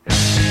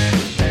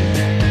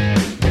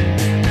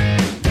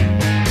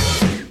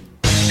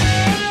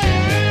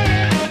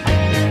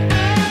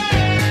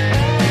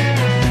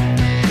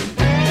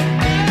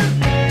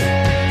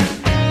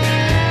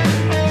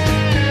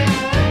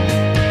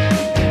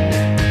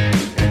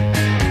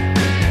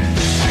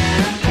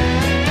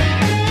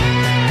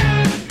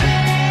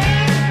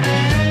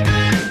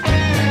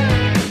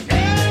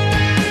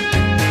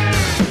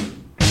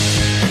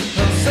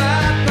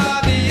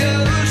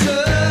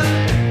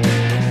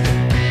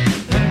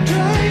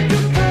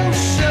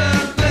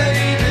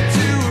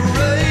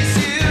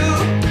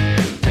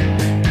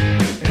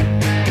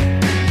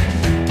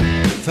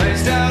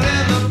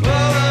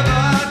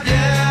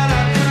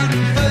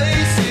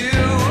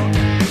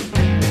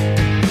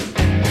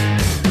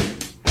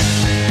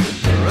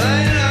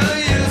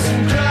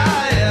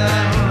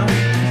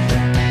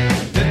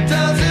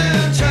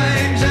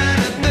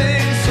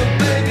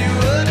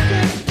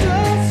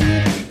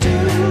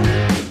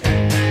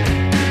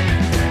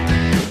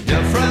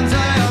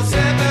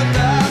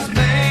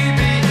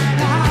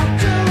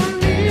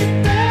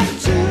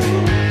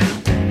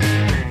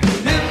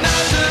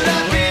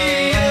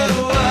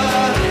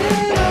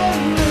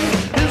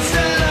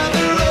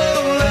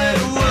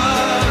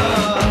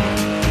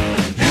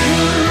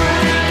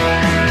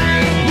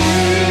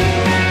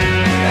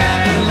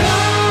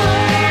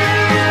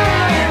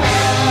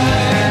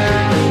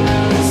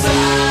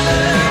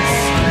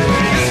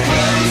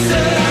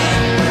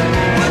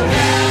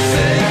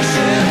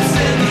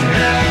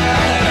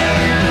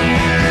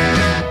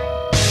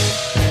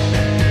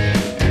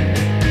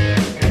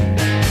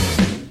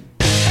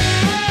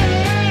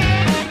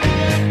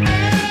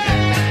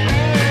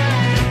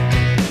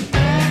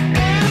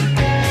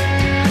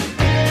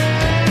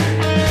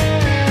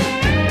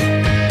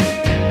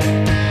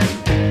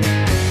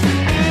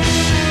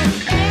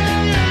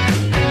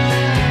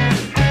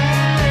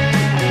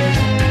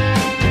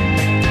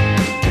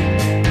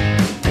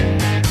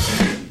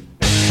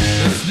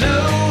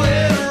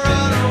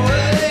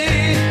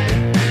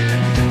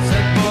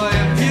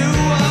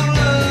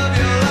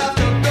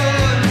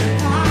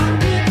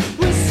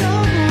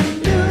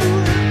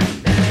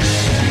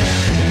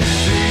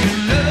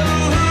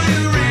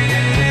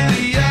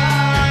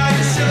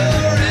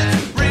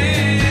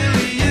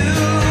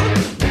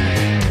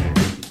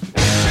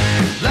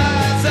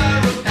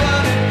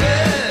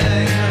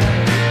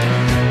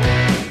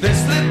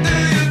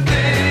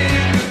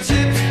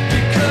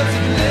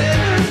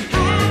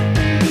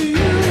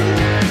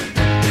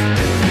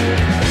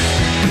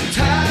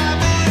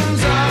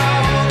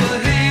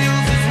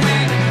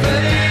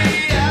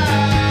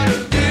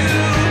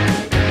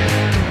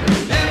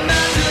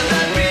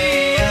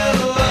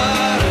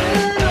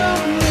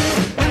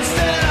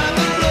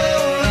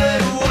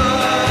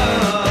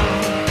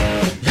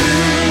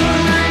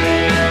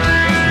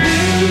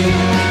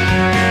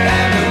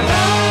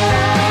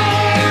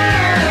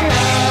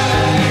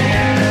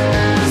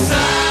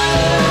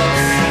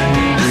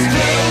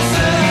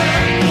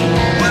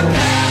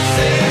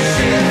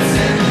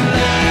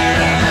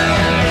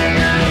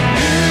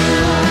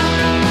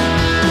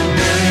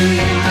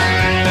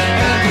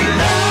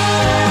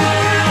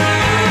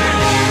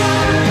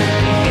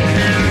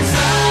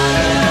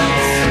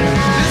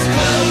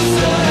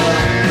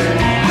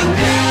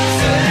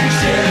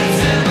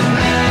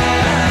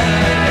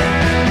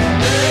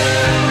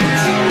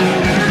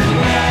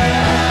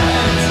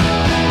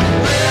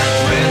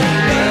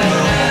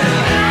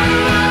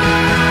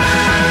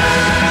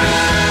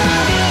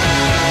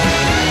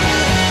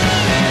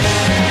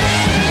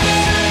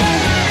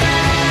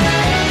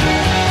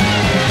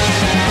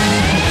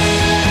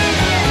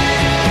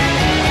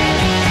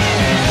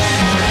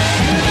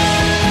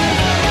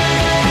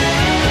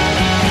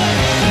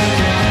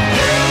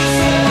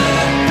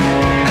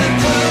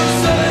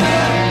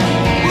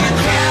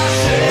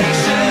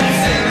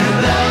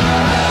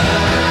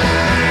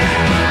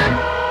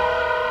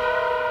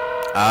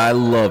 I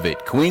love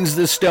it. Queens of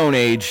the Stone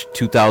Age,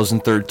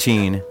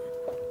 2013,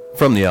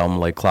 from the album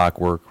Like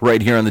Clockwork,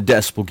 right here on the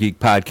Decibel Geek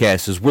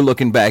podcast, as we're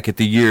looking back at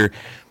the year,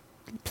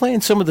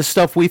 playing some of the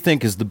stuff we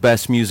think is the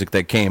best music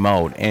that came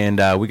out, and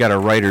we got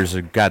our writers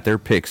that got their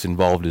picks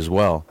involved as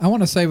well. I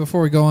want to say before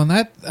we go on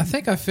that, I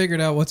think I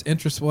figured out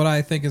what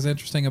I think is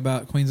interesting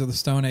about Queens of the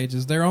Stone Age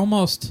is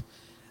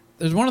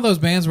there's one of those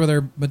bands where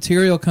their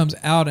material comes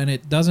out and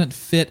it doesn't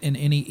fit in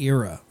any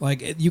era.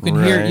 Like you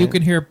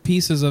can hear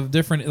pieces of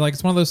different. Like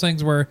it's one of those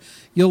things where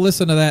you'll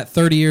listen to that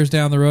 30 years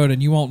down the road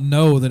and you won't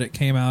know that it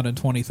came out in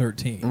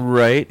 2013.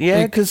 Right?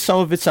 Yeah, because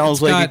some of it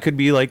sounds like it could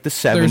be like the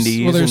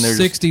 70s. There's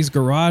 60s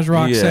garage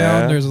rock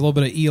sound. There's a little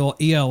bit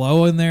of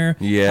ELO in there.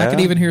 Yeah, I could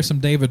even hear some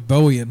David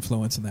Bowie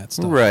influence in that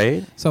stuff.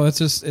 Right. So it's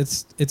just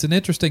it's an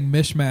interesting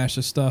mishmash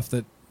of stuff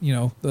that.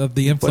 Of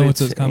the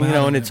influences come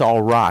out. And it's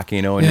all rock,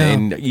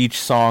 and each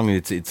song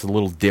it's a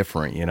little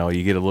different,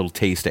 you get a little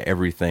taste of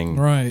everything.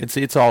 Right.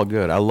 It's all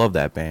good. I love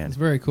that band. It's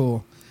very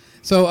cool.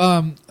 So,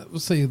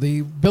 let's see,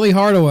 the Billy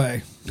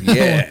Hardaway.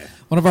 Yeah.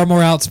 One of our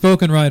more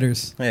outspoken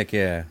writers. Heck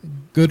yeah.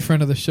 Good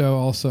friend of the show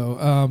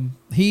also.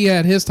 He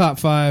had his top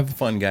 5.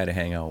 Fun guy to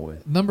hang out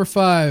with. Number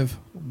 5,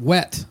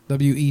 Wet,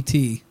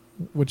 W-E-T.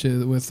 Which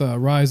is with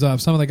Rise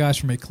Up. Some of the guys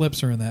from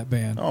Eclipse are in that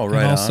band. Oh,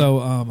 right. And also,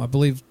 I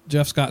believe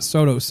Jeff Scott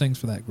Soto sings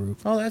for that group.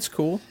 Oh, that's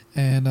cool.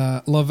 And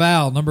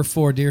Laval, number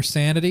 4, Dear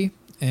Sanity.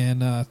 And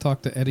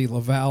talked to Eddie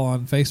Laval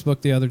on Facebook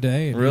the other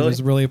day. And really? He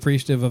was really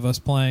appreciative of us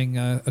playing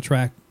a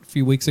track a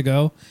few weeks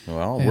ago.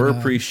 Well, and, we're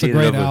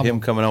appreciative of him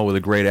coming out with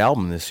a great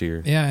album this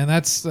year. Yeah, and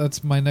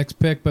that's my next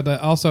pick. But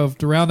also,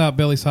 to round out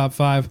Billy's top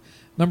 5,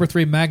 number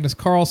 3, Magnus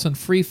Carlsen,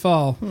 Free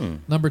Fall.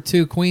 Number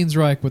 2,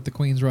 Queensryche with the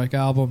Queensryche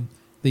album,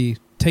 the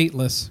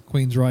Tateless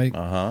Queensryche.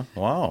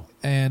 Wow.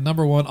 And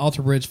number 1,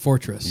 Alter Bridge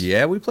Fortress.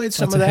 Yeah, we played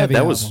some of that.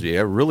 That was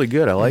really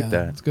good. I like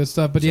that. It's good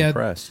stuff. But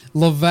impressed.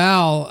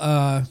 Laval,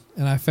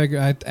 and I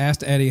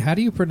asked Eddie, how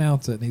do you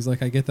pronounce it? And he's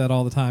like, I get that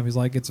all the time. He's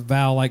like, it's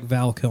Val, like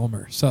Val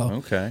Kilmer.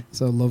 So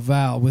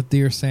Laval with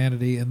Dear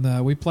Sanity.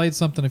 And we played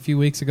something a few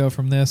weeks ago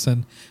from this,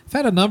 and I've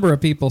had a number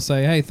of people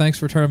say, hey, thanks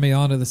for turning me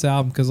on to this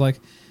album, because like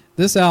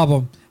this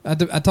album, I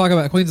talk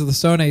about Queens of the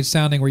Stone Age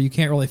sounding where you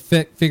can't really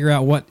figure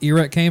out what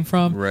era it came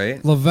from.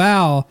 Right.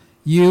 Laval,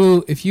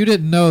 if you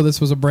didn't know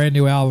this was a brand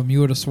new album, you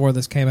would have swore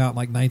this came out in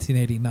like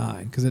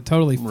 1989 because it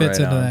totally fits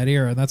into that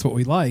era, and that's what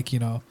we like,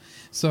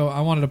 So I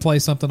wanted to play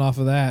something off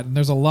of that, and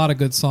there's a lot of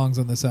good songs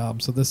on this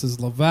album. So this is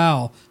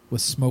Laval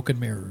with Smoke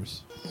and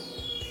Mirrors.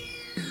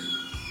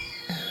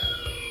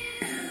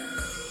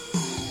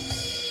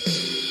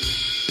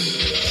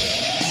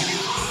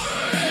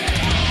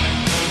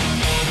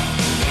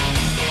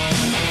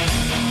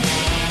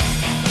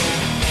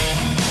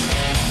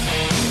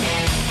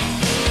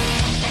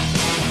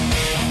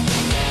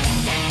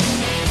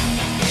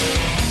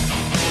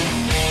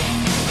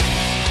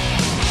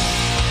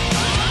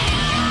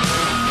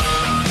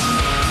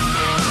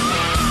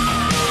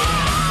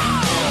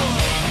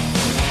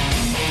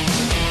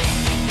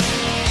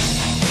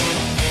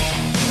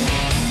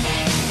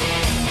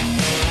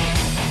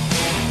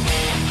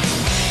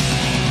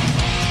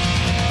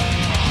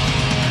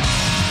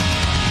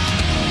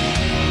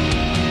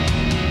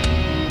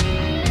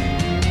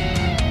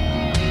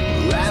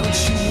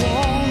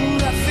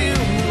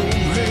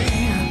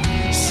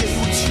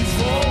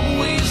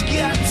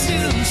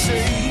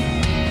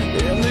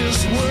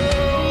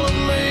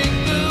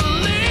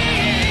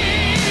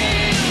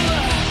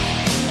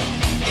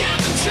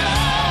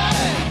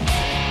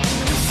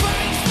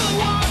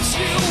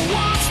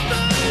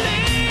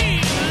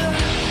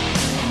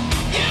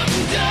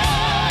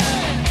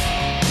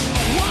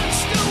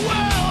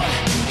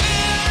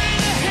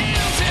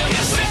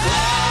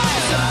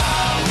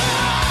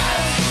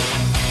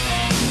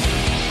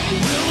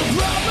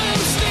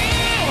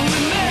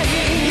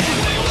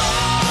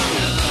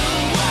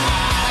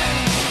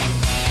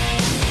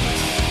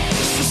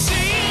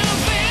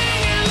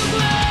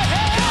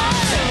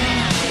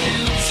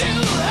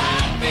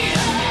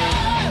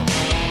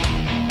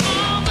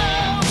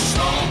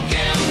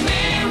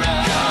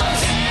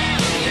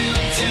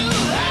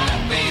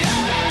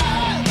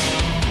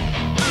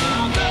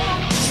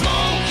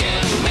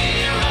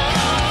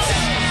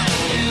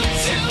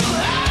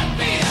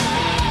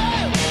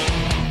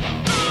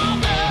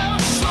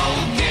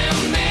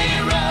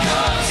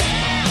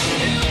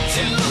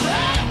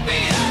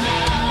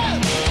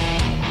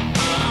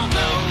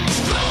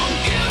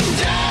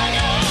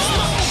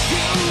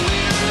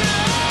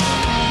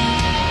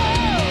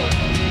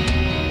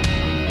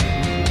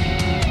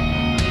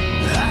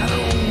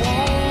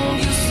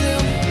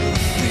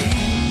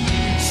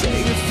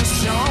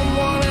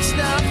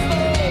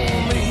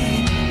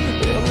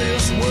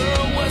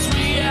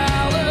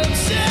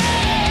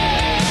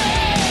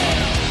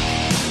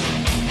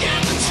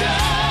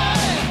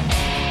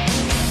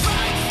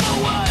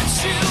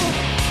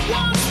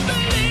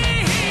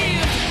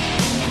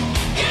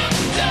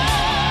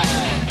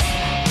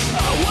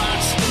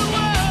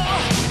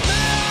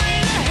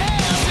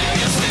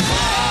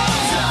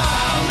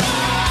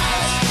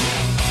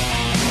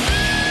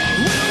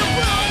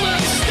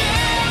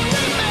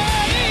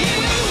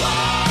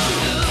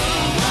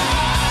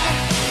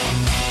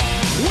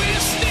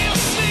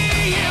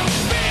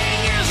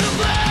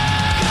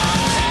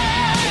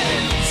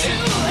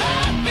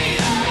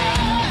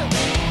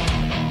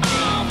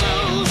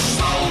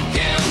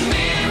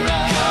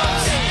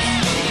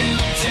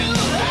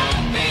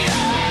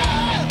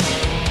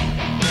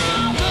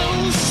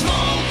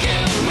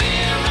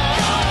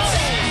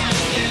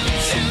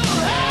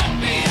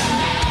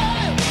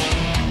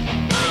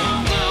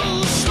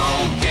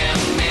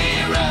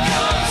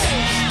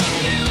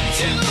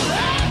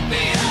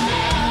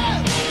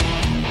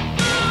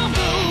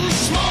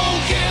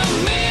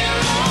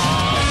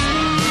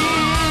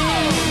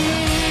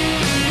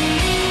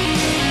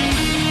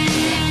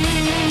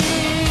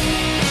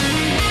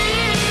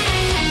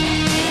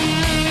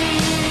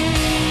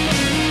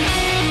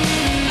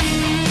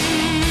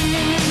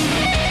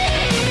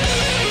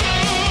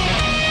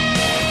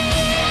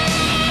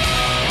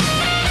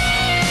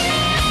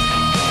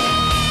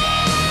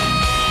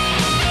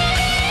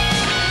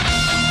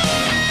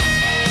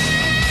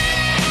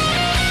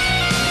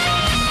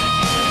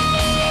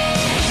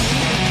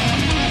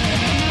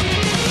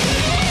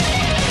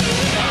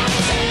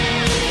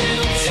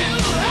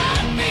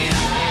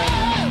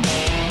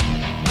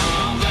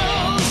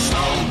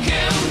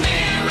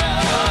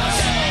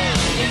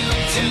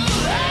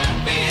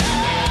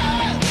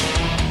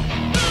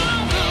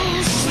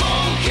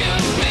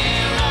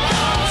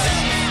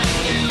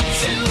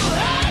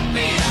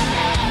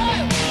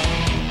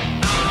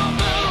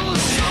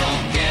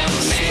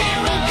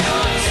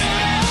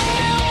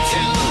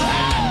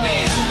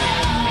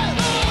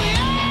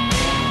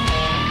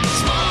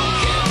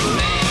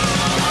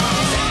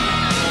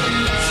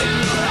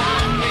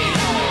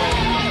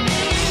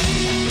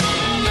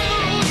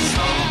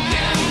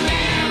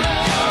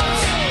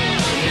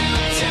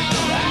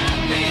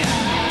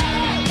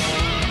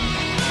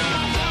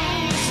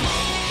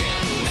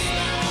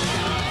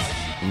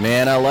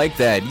 Man, I like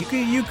that.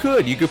 You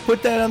could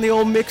put that on the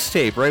old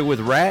mixtape, right, with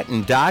Rat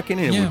and Dokken,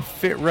 and it would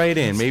fit right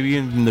in. Maybe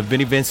in the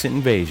Vinnie Vincent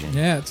Invasion.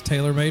 Yeah, it's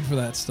tailor-made for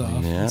that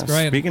stuff. Yeah. It's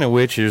great. Speaking of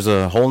which, there's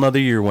a whole nother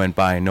year went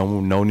by. No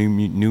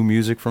new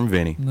music from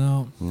Vinnie.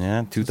 No.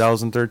 Yeah,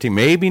 2013.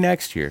 Maybe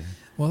next year.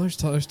 Well, there's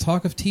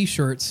talk of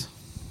T-shirts.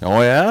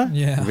 Oh, yeah?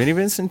 Yeah. Vinnie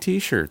Vincent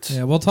T-shirts.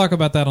 Yeah, we'll talk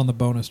about that on the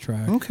bonus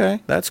track.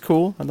 Okay, that's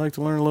cool. I'd like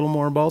to learn a little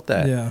more about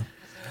that. Yeah.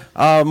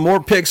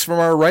 More picks from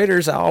our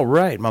writers. All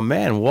right, my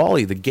man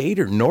Wally the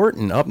Gator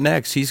Norton up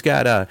next. He's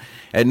got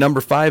at number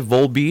 5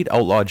 Volbeat,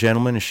 Outlaw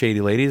Gentlemen and Shady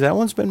Ladies. That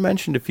one's been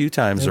mentioned a few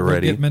times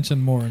already. We'll get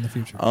mentioned more in the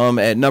future.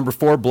 At number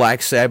 4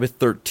 Black Sabbath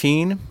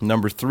 13.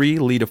 Number 3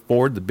 Lita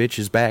Ford, The Bitch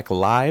Is Back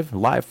Live.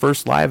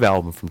 First live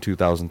album from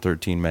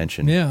 2013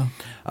 mentioned. Yeah.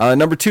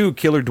 Number 2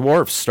 Killer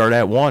Dwarfs start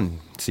at 1.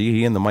 See,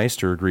 he and the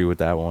Meister agree with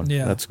that one.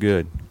 Yeah. That's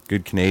good.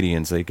 Good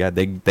Canadians.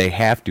 They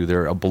have to.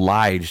 They're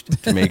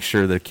obliged to make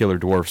sure that Killer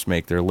Dwarfs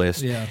make their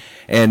list. Yeah.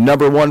 And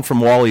number 1 from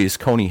Wally is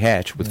Coney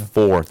Hatch with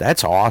 4.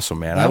 That's awesome,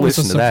 man. That I was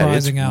listened a to that.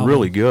 It's surprising album.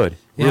 really good.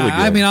 Yeah, Really good.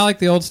 I mean, I like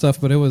the old stuff,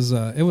 but it was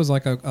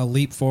like a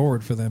leap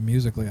forward for them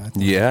musically, I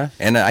think. Yeah,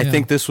 and I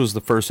think this was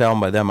the first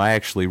album by them I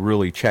actually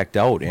really checked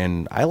out,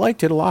 and I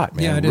liked it a lot,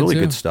 man. Yeah, I did really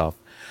too. good stuff.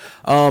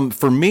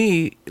 For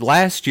me,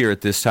 last year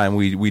at this time,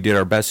 we did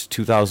our best of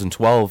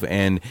 2012,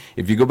 and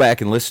if you go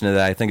back and listen to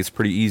that, I think it's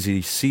pretty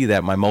easy to see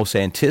that my most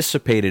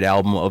anticipated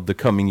album of the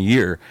coming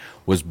year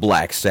was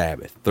Black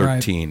Sabbath,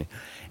 13. Right.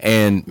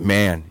 And,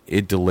 man,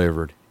 it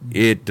delivered.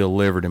 It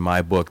delivered in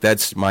my book.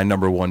 That's my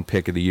number 1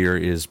 pick of the year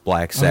is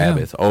Black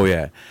Sabbath. Oh,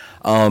 yeah.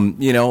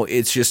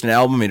 It's just an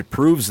album. It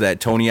proves that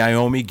Tony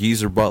Iommi,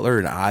 Geezer Butler,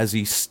 and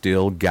Ozzy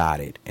still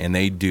got it, and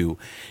they do.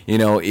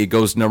 It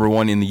goes number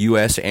 1 in the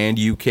U.S. and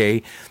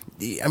U.K.,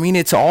 I mean,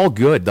 it's all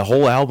good. The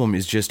whole album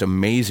is just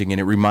amazing, and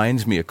it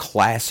reminds me of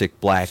classic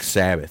Black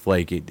Sabbath.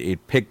 Like,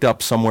 it picked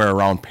up somewhere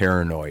around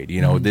Paranoid.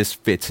 This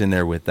fits in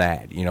there with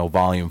that.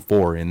 Volume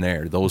 4 in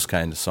there, those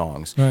kind of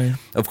songs. Right.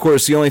 Of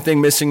course, the only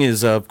thing missing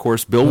is, of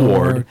course, Bill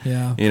Ward.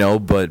 Yeah.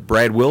 But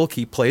Brad Wilk,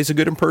 plays a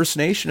good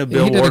impersonation of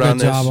Bill Ward on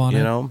this. Job on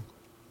it.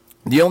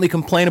 The only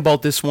complaint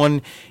about this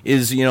one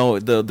is,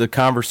 the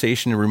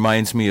conversation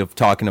reminds me of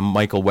talking to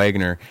Michael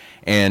Wagner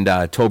and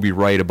Toby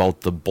Wright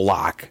about the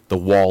block, the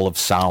wall of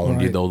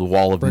sound, right. the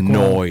wall of brick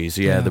noise,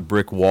 wall. The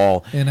brick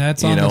wall. And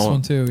that's on this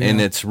one too. Yeah.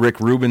 And it's Rick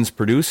Rubin's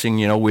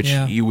producing, which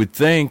you would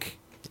think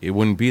it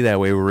wouldn't be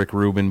that way with Rick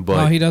Rubin,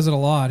 but he does it a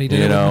lot. He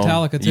did it with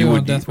Metallica too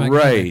on Death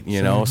Magnetic.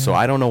 Right, so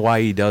I don't know why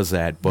he does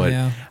that,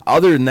 but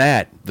other than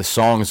that, the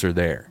songs are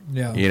there.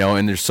 Yeah.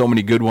 And there's so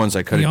many good ones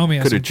I could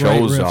have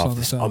chose off.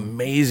 This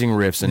amazing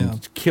riffs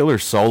and killer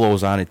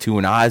solos on it too,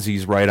 and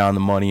Ozzy's right on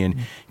the money, and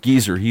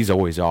Geezer, he's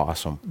always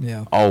awesome.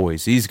 Yeah.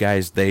 Always. These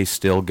guys, they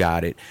still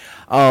got it.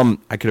 I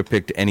could have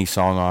picked any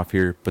song off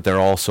here, but they're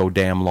all so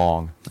damn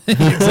long.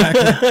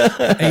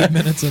 Exactly. 8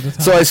 minutes at a time.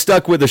 So I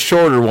stuck with a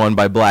shorter one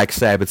by Black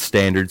Sabbath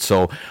standards.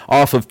 So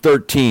off of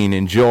 13,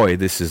 enjoy.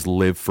 This is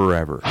Live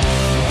Forever.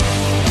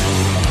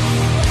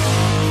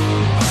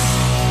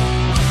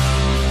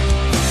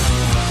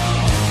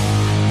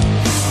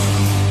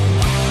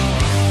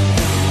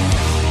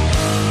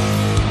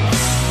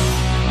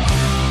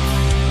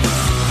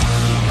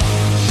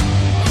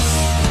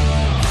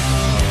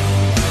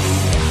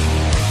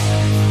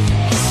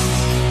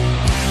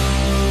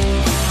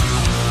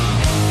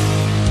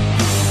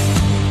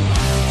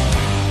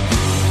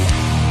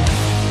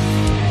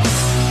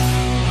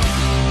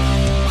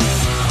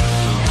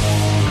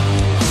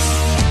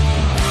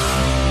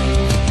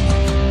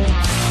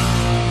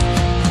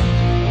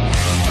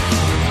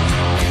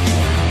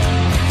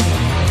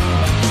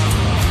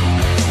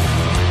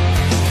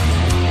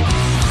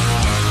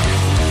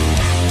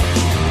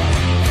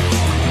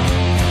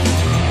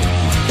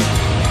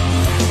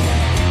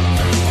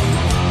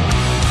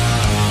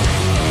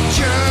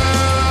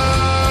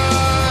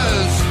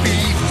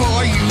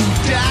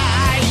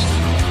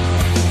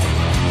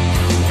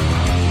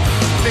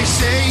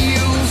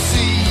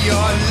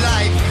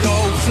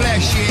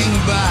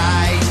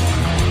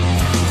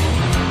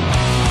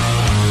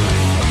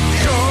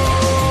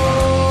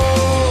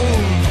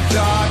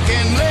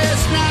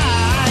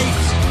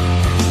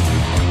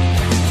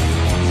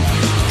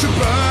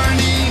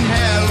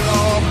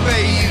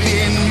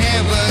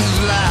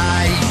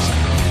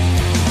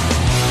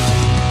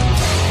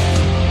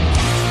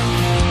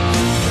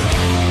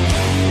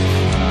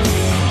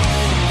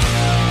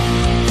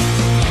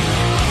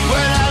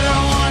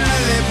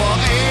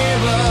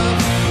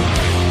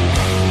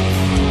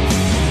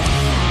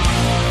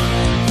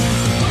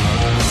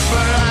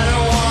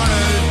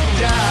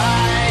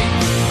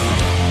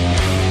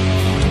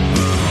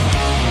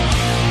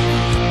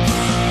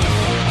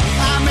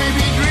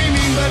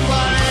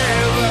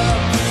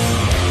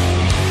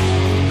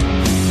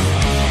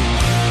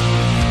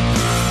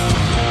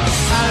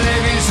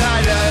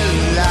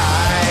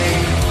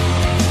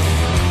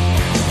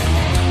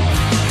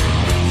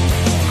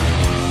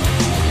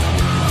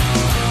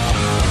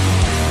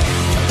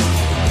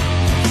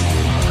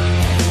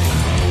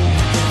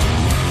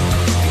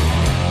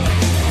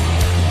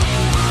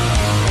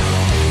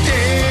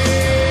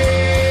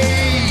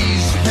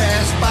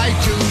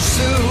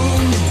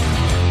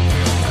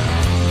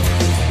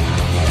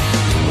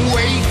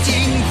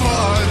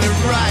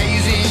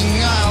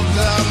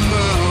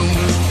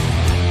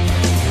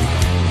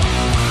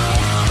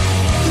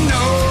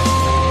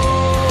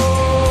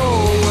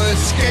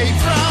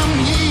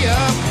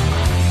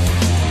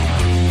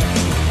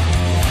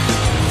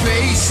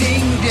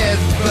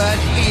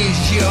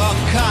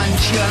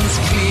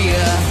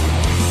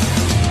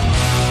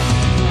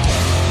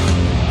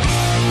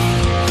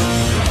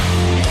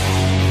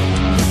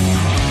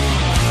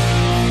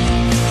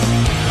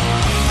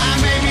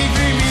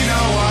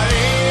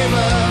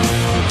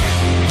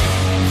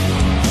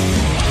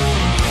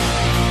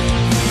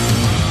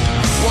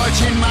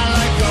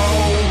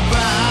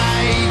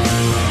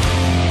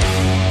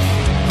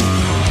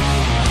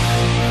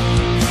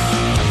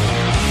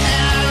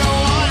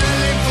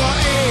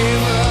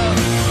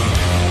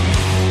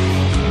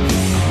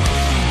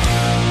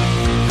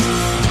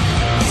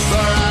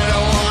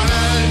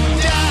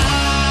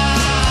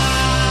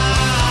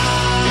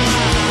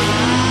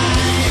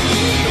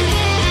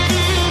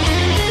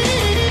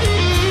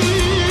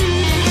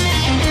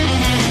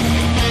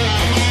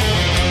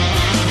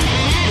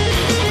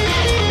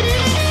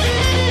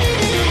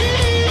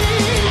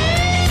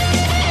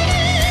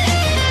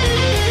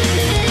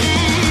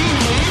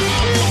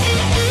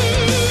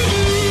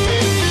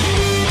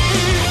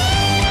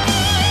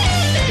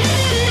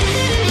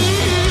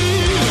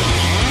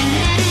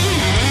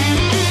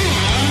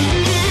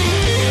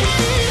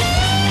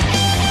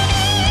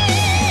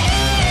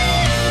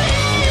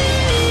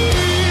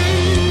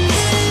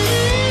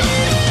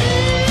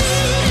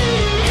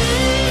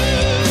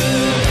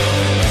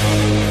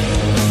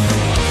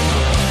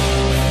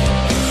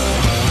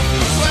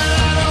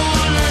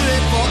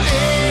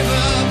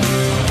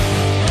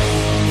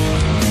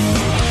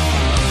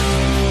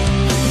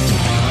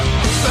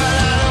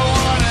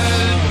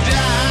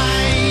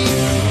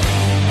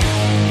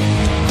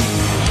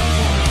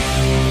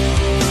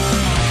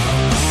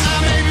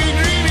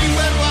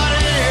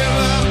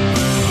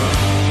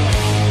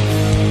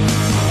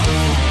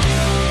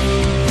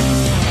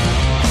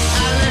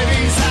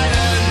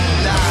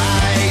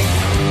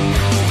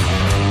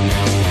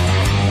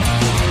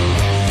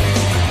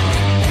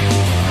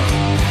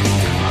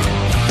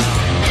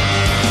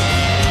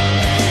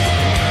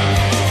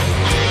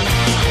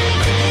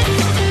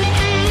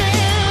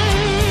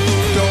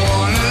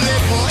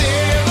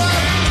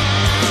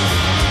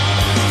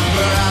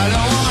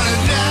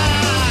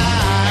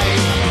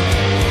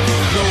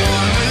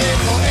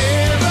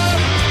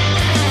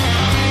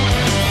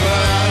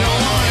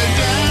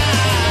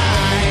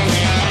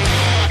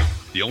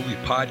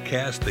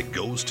 podcast that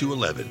goes to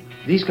 11.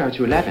 These go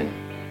to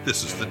 11.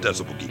 This is the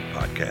Decibel Geek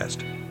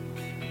Podcast.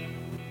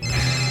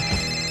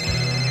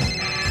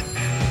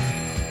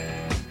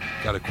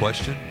 Got a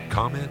question,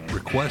 comment,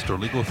 request, or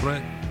legal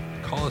threat?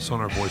 Call us on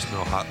our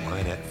voicemail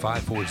hotline at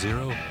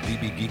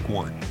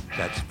 540-DB-GEEK1.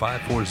 That's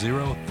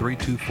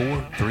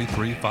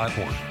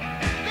 540-324-3351.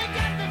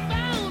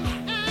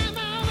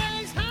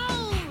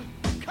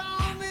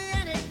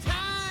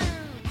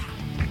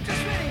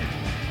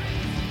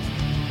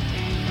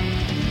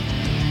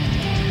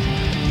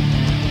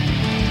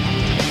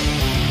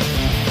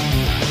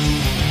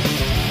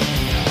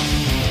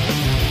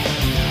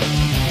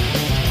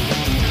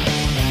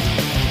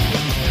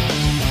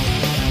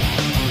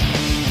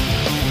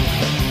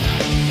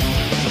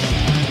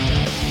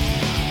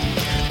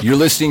 You're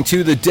listening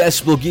to the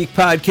Decibel Geek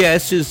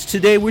Podcast. As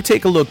today we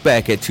take a look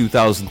back at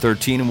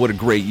 2013 and what a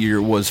great year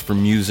it was for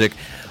music.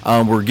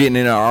 We're getting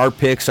into our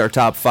picks, our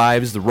top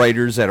fives. The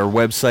writers at our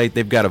website,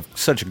 they've got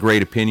such a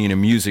great opinion of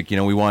music. You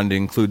know, we wanted to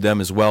include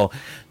them as well.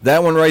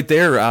 That one right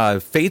there,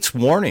 Fate's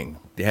Warning.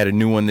 They had a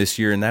new one this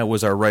year, and that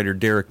was our writer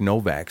Derek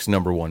Novak's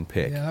number one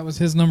pick. Yeah, that was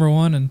his number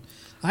one, and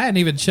I hadn't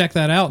even checked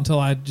that out until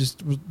I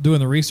just was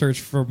doing the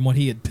research from what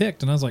he had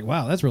picked, and I was like,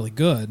 wow, that's really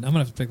good. I'm going to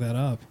have to pick that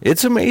up.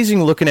 It's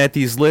amazing looking at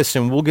these lists,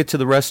 and we'll get to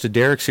the rest of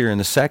Derek's here in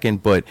a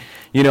second, but,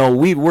 you know,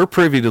 we're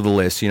privy to the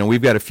list. You know,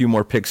 we've got a few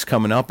more picks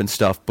coming up and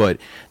stuff, but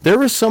there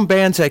were some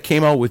bands that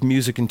came out with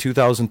music in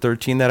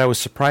 2013 that I was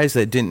surprised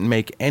that didn't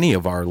make any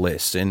of our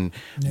lists, and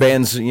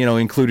bands, you know,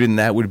 included in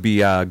that would be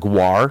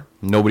Gwar.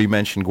 Nobody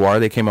mentioned Gwar.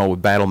 They came out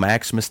with Battle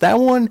Maximus. That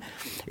one,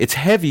 it's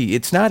heavy.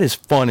 It's not as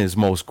fun as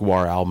most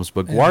Gwar albums,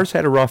 but Gwar's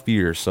had a rough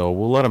year, so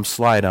we'll let them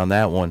slide on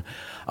that one.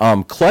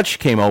 Clutch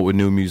came out with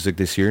new music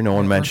this year. No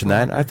one mentioned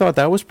that. I thought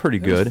that was pretty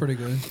good. That was pretty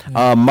good.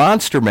 Yeah.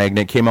 Monster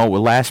Magnet came out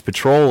with Last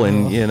Patrol,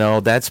 and, you know,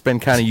 that's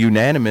been kind of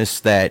unanimous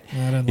that,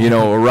 you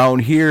know, around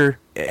here,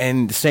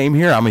 and same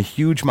here, I'm a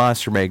huge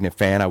Monster Magnet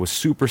fan. I was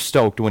super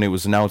stoked when it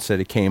was announced that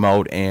it came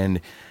out,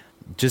 and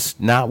just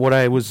not what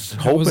I was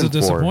hoping was a for,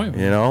 disappointment.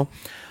 you know?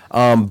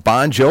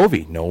 Bon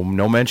Jovi. No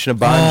mention of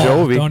Bon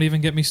Jovi. Don't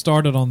even get me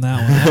started on that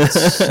one. That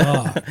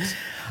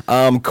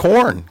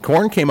sucked.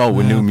 Korn came out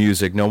with new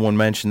music. No one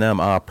mentioned them.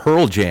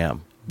 Pearl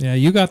Jam. Yeah,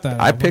 you got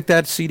that. I picked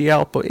that CD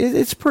out, but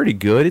it's pretty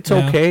good. It's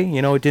okay.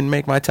 You know, it didn't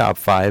make my top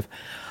five.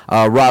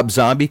 Rob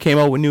Zombie came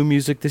out with new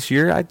music this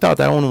year. I thought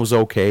that one was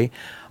okay.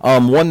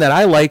 One that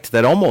I liked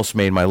that almost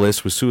made my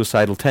list was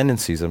Suicidal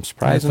Tendencies. I'm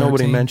surprised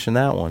nobody mentioned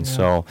that one. Yeah.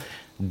 So,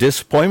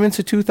 disappointments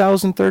of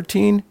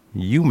 2013,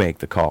 you make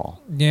the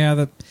call.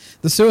 Yeah,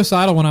 the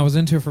Suicidal one I was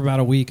into for about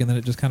a week, and then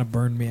it just kind of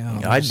burned me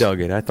out. I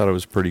dug it. I thought it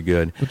was pretty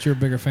good. But you're a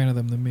bigger fan of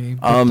them than me.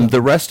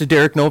 The rest of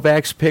Derek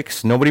Novak's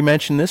picks, nobody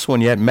mentioned this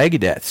one yet.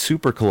 Megadeth,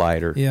 Super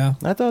Collider. Yeah.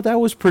 I thought that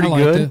was pretty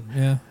liked good. It.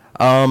 Yeah.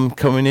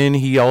 Coming in,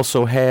 he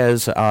also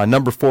has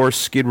number 4,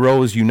 Skid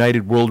Row's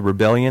United World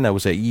Rebellion. That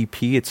was an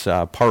EP. It's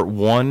part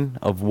one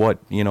of what,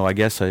 you know, I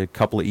guess a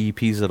couple of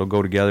EPs that'll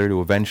go together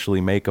to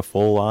eventually make a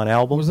full-on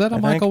album. Was that a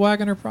Michael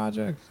Wagner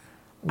project?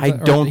 I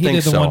don't think so. He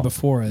did the one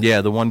before it.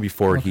 Yeah, the one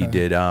before he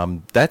did.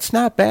 That's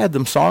not bad.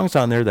 Them songs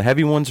on there, the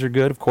heavy ones are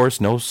good. Of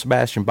course, no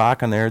Sebastian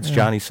Bach on there. It's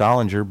Johnny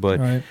Solinger,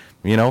 but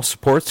you know,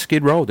 support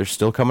Skid Row. They're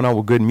still coming out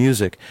with good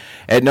music.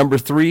 At number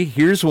 3,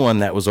 here's one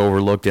that was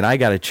overlooked, and I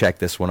got to check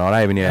this one out.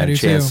 I haven't had a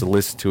chance to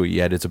listen to it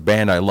yet. It's a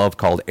band I love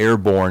called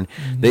Airborne.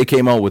 Mm-hmm. They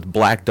came out with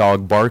Black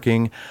Dog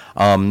Barking.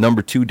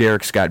 Number 2,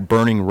 Derek's got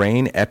Burning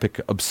Rain,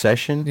 Epic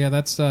Obsession. Yeah,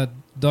 that's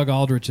Doug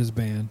Aldrich's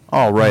band.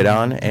 Oh, right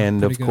on.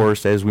 And, of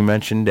course, as we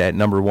mentioned, at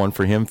number 1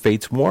 for him,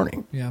 Fate's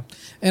Warning. Yeah.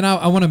 And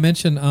I want to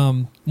mention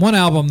one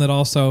album that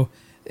also,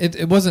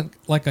 it wasn't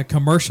like a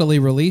commercially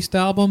released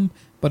album,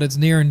 but it's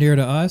near and dear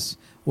to us,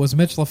 was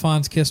Mitch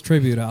Lafon's Kiss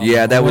tribute album.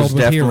 Yeah, that was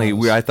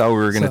definitely, I thought we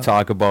were going to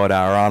talk about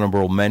our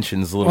honorable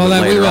mentions a little bit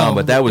later on,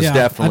 but that was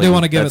definitely. I do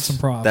want to give it some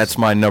props. That's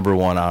my number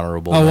 1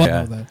 honorable. Oh, I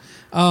know that.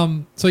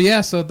 So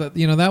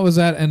that was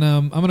that, and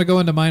I'm going to go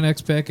into my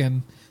next pick,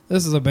 and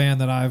this is a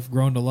band that I've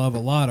grown to love a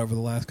lot over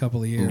the last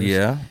couple of years.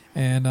 Yeah.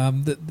 And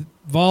the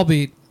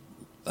Volbeat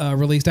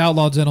released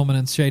Outlaw Gentlemen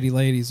and Shady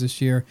Ladies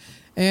this year.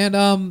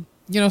 And,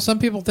 some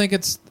people think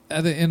it's,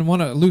 and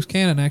one of Loose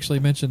Cannon actually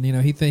mentioned,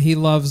 he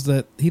loves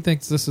that, he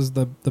thinks this is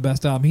the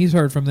best album he's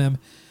heard from them.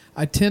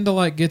 I tend to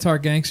like Guitar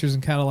Gangsters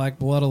and Cadillac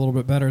Blood a little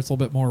bit better. It's a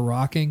little bit more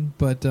rocking,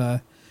 but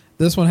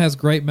this one has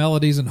great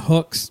melodies and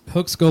hooks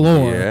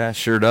galore. Yeah,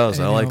 sure does.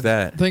 And, I like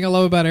that. The thing I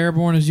love about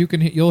Airborne is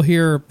you'll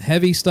hear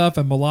heavy stuff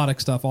and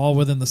melodic stuff all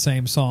within the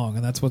same song,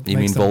 and that's what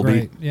makes them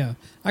great. Yeah,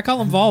 I call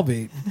them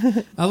Volbeat.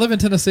 I live in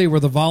Tennessee, we're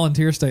the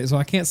volunteer state, so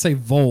I can't say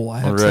Vol.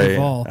 I have to say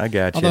Vol. I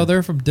got you. Although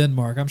they're from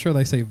Denmark, I'm sure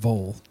they say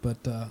Vol, but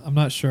I'm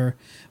not sure.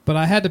 But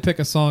I had to pick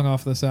a song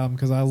off this album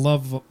because I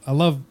love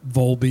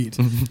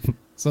Volbeat.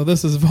 So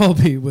this is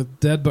Volbeat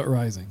with Dead But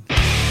Rising.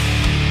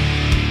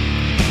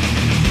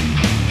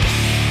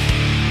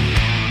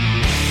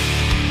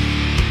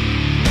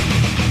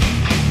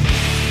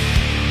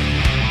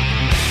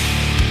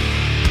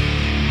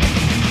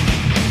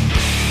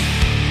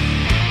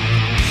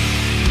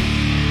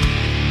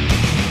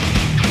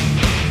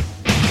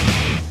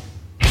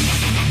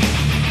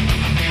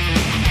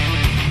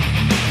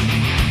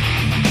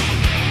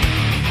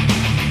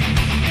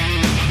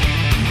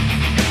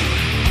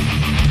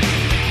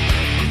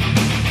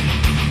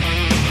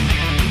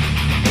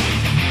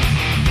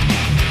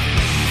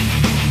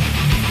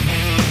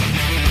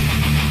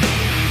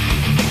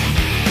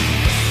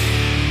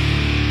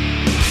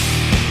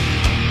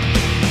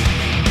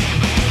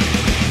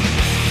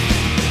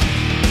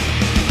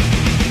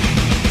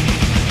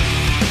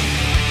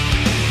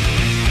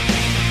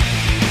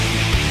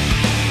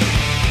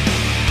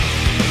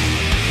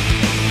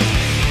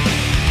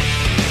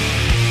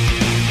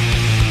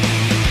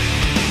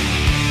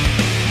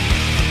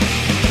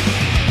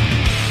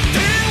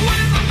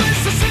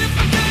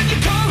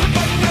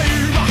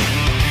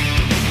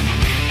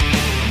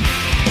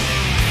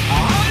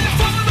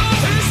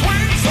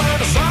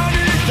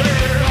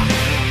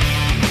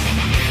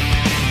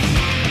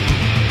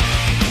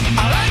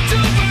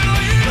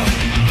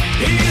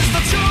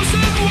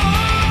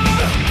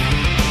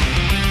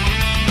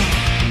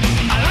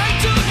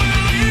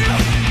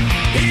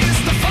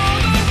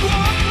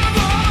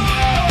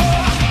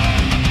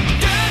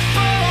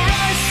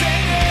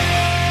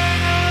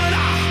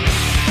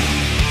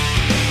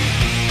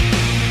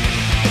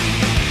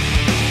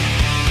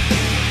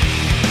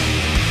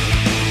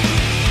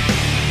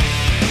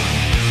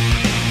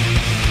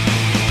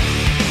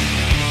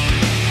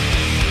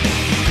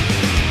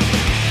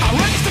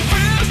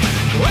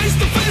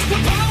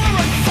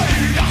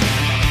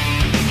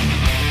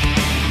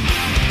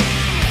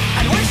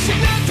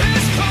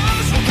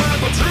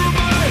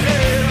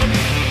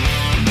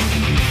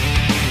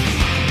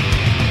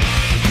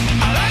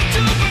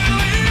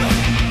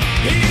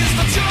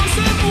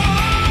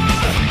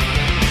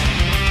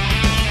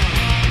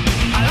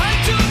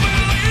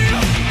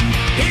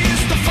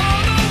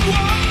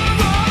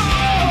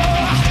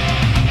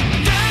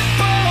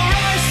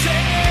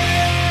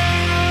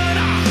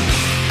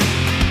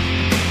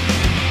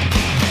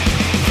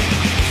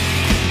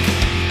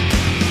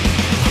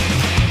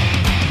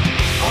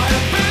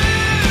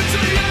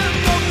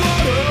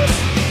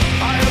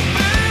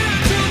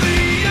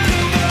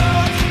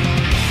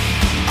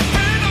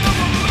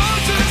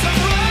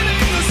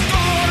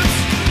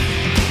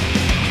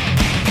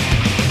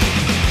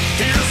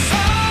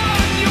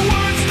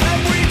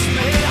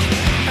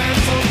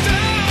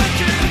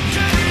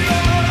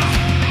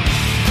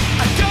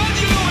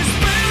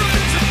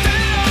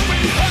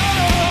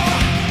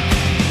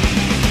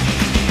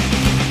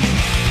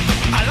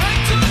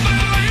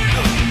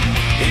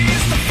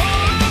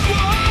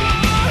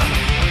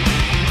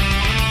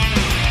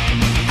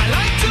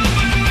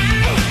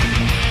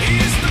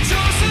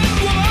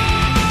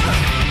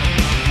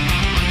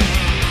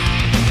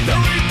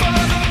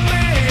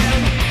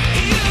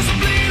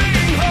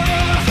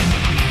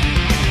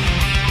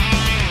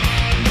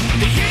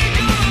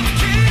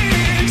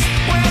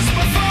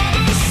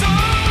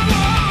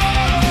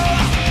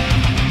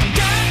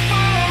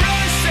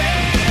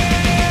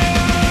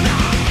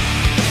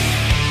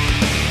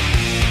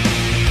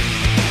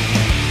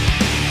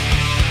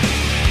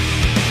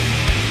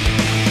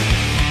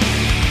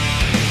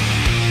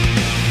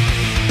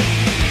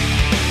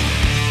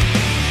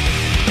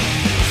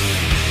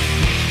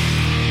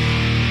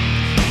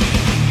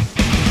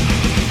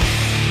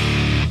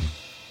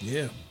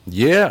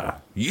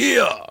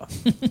 Yeah.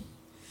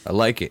 I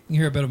like it. You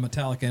hear a bit of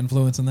Metallica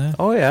influence in that.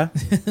 Oh, yeah.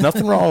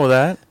 Nothing wrong with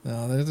that.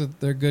 No,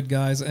 they're good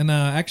guys. And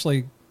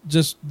actually,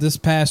 just this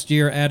past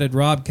year, added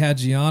Rob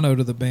Caggiano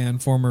to the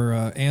band,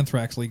 former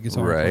Anthrax lead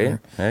guitar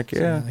player. Heck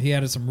yeah. So, he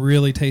added some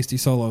really tasty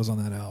solos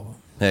on that album.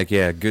 Heck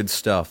yeah. Good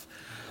stuff.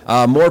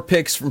 More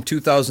picks from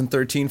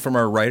 2013 from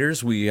our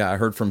writers. We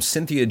heard from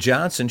Cynthia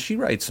Johnson. She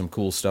writes some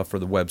cool stuff for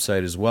the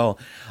website as well.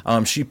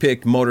 She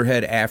picked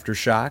Motorhead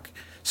Aftershock.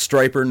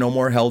 Striper, No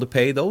More Hell to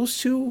Pay. Those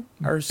two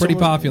are pretty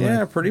popular.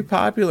 Yeah, pretty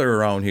popular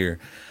around here.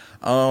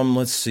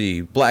 Let's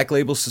see. Black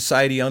Label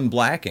Society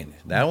Unblackened.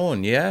 That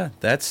one, yeah.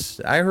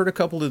 I heard a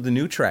couple of the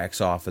new tracks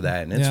off of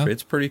that, and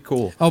it's pretty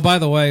cool. Oh, by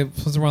the way,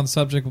 since we're on the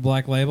subject of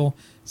Black Label,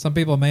 some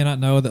people may not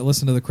know that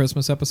listened to the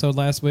Christmas episode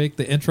last week.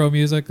 The intro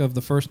music of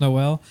the first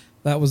Noel,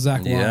 that was Zakk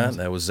Wylde. Yeah,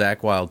 that was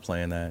Zakk Wylde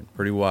playing that.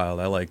 Pretty wild.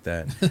 I like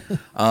that.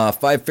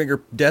 Five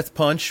Finger Death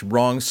Punch,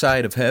 Wrong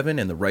Side of Heaven,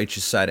 and The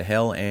Righteous Side of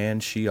Hell.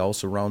 And she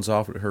also rounds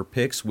off her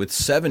picks with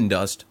Seven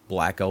Dust,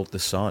 Blackout the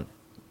Sun.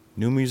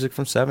 New music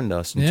from Seven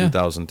Dust in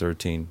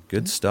 2013.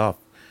 Good stuff.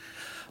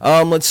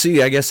 Let's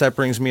see. I guess that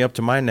brings me up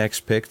to my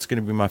next pick. It's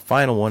going to be my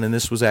final one, and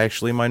this was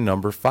actually my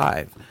number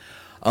 5.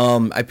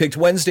 I picked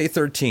Wednesday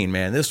 13,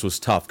 man. This was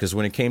tough because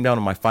when it came down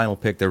to my final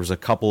pick, there was a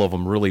couple of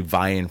them really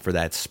vying for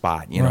that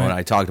spot, you know. And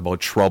I talked about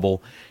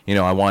Trouble. You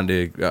know, I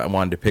wanted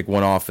to pick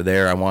one off of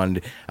there.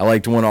 I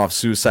liked one off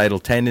Suicidal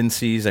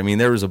Tendencies. I mean,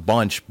 there was a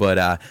bunch,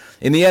 but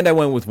in the end, I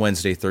went with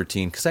Wednesday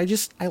 13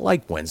 because I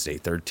like Wednesday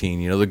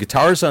 13. You know, the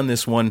guitars on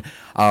this one,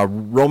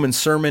 Roman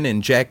Sermon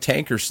and Jack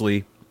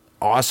Tankersley.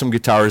 Awesome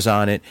guitars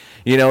on it.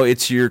 You know,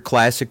 it's your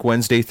classic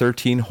Wednesday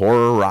 13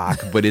 horror rock,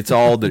 but it's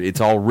all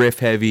riff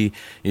heavy.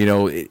 You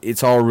know,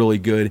 it's all really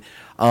good.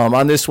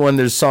 On this one,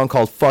 there's a song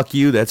called "Fuck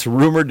You" that's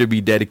rumored to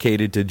be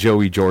dedicated to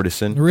Joey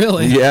Jordison.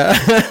 Really? Yeah.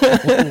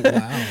 Oh,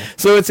 wow.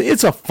 So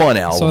it's a fun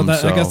album.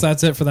 So I guess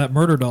that's it for that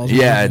Murder Dolls.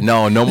 Yeah.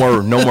 No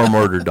more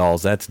Murder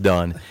Dolls. That's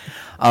done.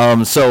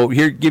 So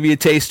here, give you a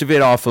taste of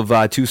it off of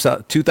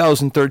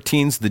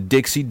 2013's The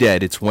Dixie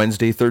Dead. It's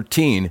Wednesday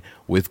 13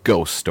 with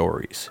Ghost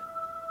Stories.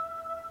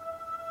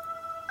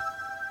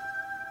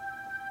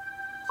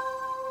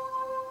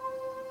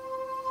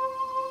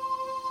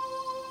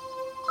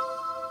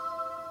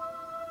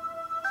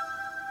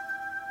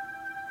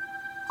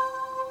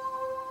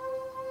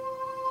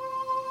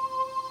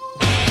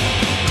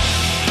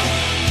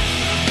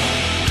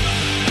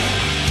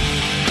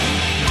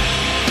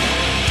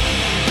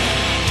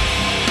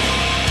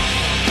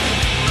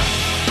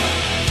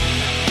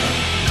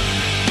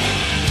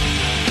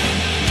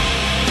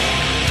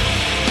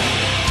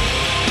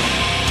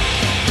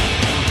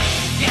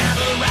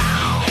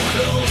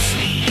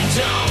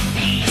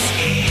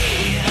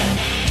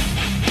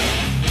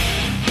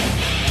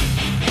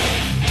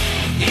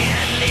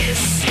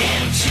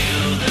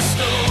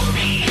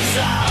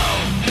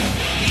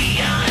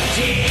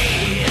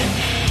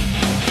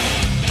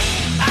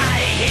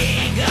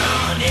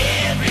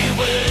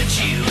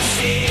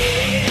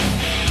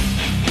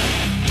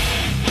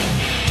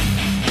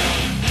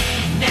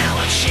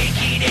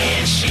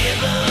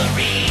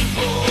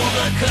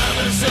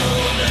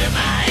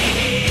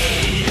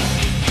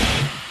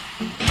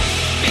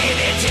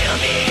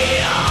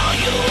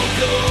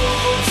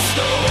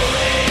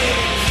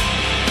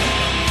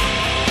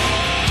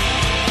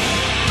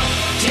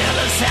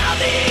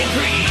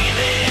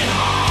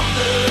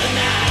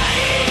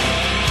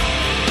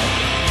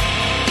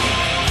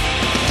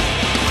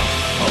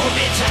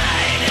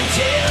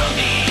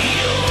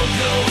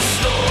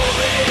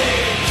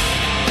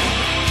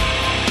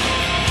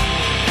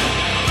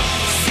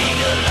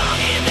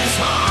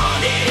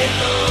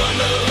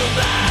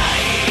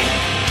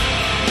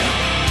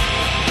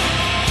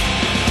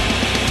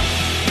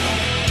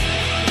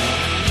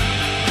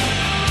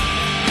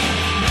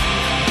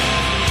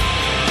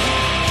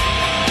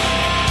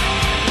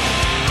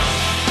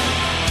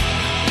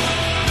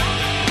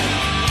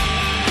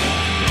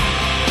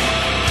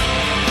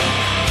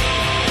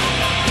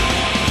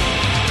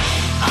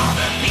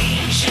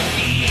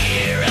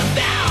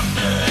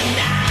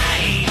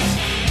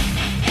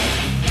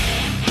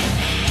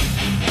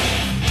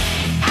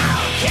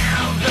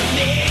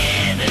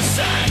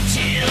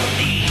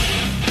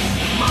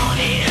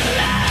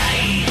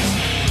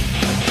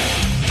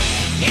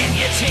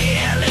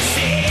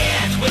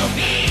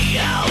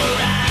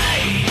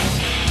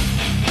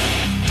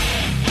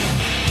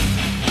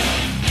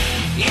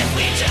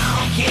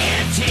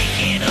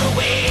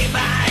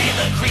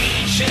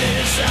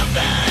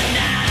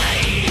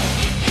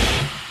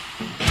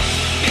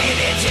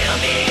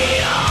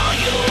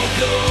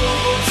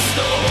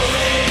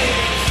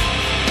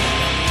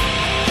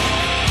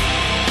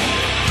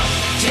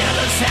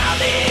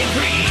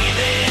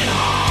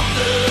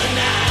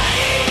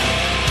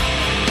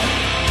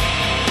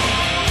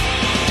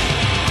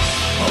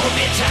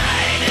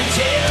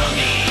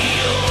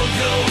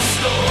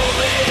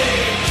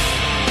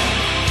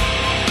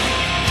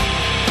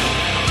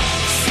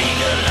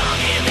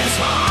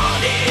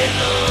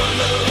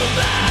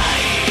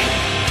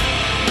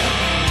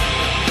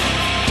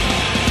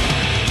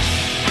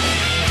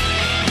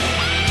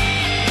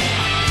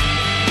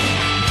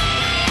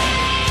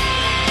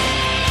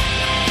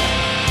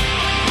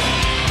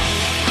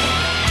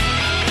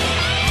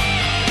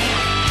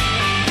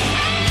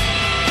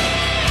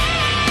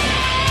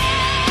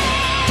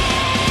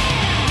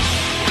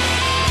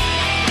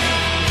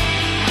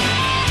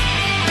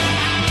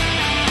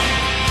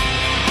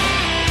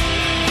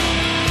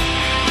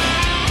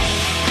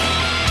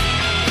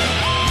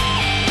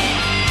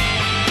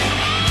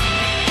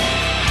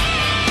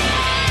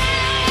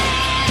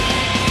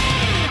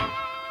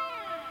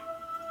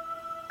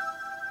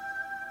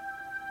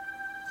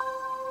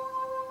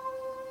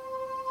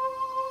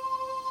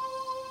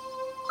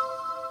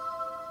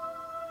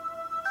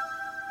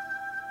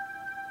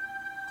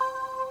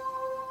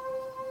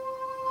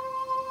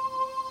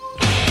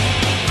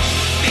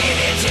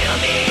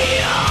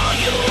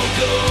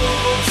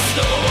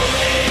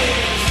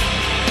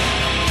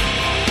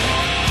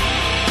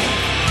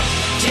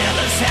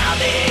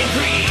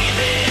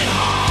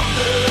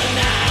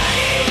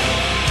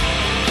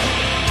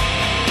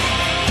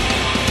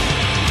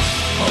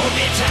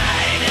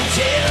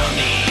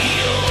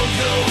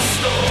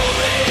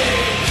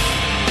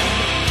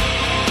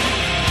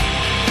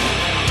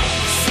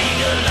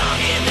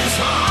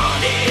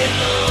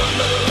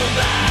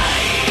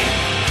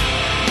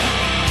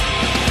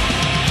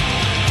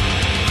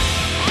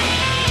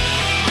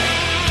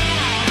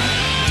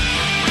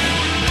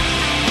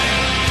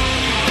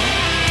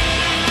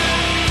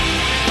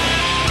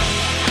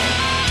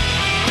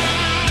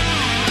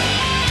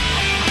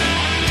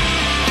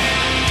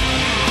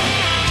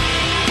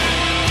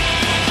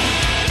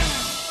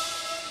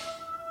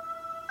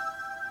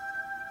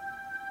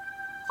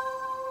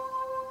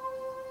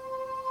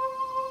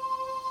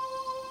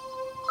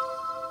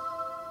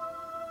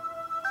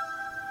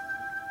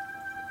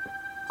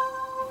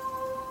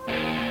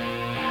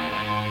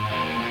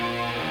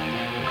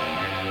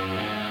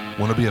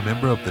 Want to be a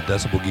member of the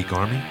Decibel Geek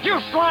Army? You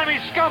slimy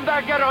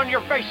scumbag, get on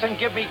your face and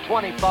give me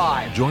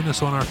 25. Join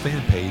us on our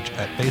fan page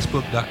at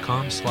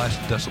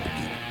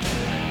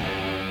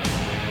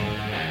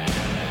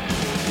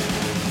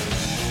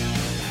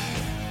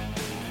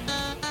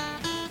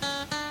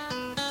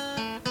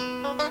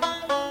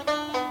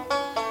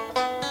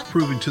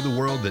Proving to the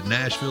world that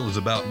Nashville is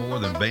about more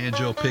than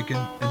banjo picking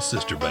and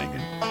sister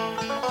banging.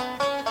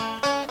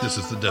 This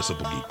is the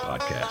Decibel Geek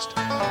Podcast.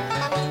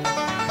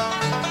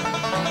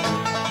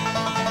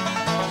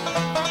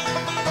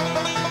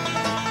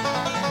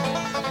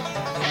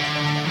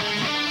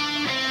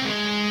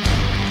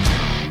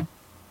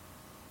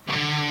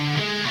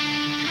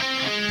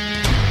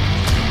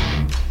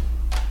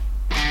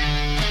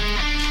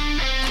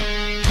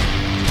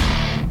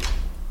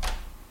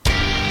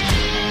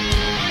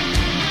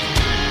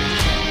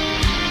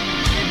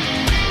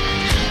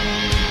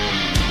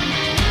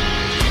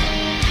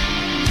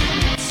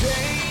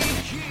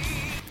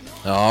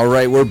 All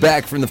right, we're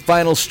back from the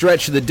final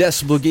stretch of the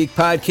Decibel Geek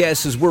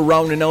Podcast as we're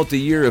rounding out the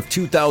year of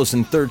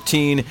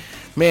 2013.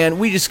 Man,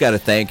 we just got to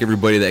thank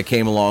everybody that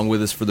came along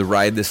with us for the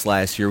ride this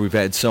last year. We've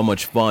had so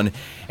much fun.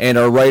 And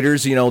our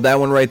writers, you know, that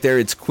one right there,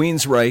 it's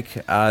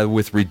Queensryche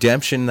with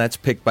Redemption. That's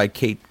picked by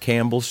Kate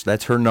Campbell.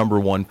 That's her number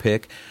one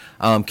pick.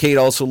 Kate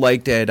also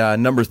liked at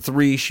number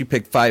 3, she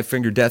picked Five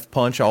Finger Death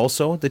Punch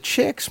also. The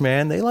chicks,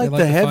 man, they like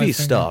the heavy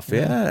stuff.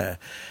 Yeah.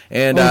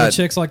 And the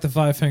chicks like the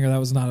Five Finger. That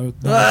was not a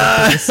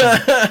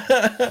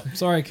I'm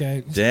sorry,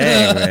 Kate.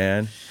 Dang,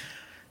 man.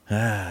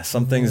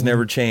 Some things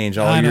never change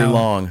all year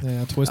long.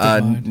 Yeah,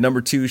 twisted mind.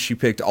 Number 2, she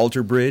picked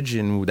Alter Bridge,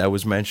 and that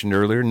was mentioned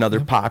earlier. Another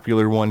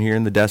popular one here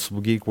in the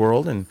Decibel Geek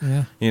world, and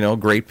you know,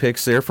 great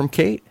picks there from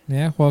Kate.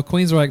 Yeah, well,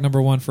 Queensryche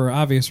number 1 for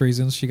obvious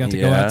reasons. She got to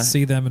go out and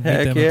see them and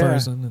meet them in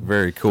person. And,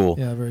 very cool.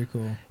 Yeah, very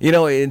cool. You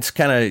know, it's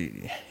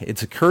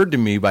occurred to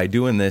me by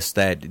doing this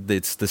that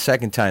it's the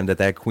second time that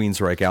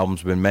Queensryche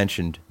album's been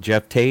mentioned.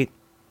 Jeff Tate,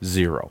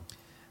 0.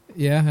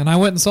 Yeah, and I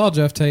went and saw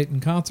Jeff Tate in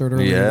concert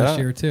earlier this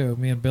year too.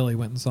 Me and Billy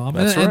went and saw him.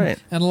 That's right.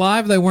 And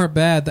live they weren't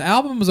bad. The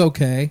album was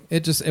okay.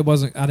 It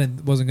wasn't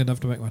good enough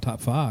to make my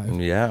top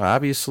 5. Yeah,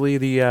 obviously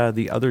the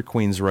other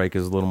Queensryche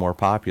is a little more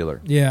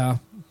popular. Yeah,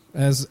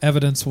 as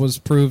evidence was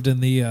proved in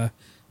the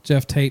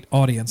Jeff Tate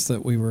audience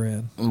that we were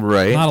in.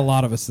 Right. Not a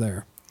lot of us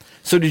there.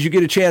 So did you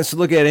get a chance to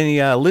look at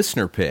any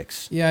listener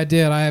picks? Yeah, I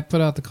did. I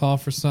put out the call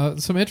for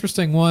some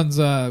interesting ones.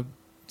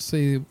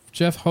 See,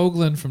 Jeff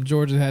Hoagland from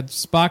Georgia had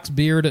Spock's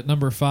Beard at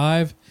number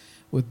 5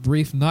 with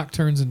Brief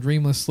Nocturnes and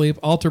Dreamless Sleep.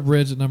 Alter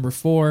Bridge at number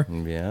 4.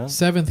 Yeah.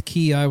 Seventh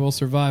Key, I Will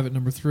Survive at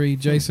number 3.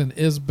 Jason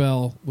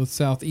Isbell with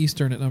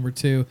Southeastern at number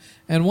 2.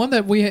 And one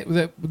that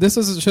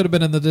should have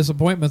been in the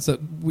disappointments that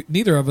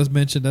neither of us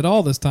mentioned at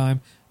all this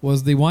time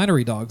was the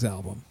Winery Dogs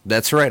album.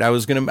 That's right. I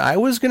was gonna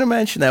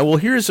mention that. Well,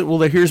 here's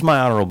my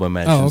honorable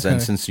mentions, and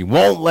since you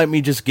won't let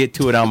me just get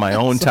to it on my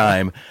own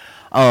time.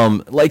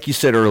 Like you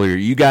said earlier,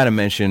 you got to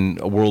mention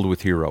A World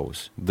with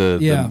Heroes,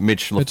 the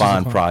Mitch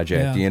Lafon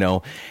project, you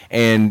know.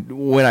 And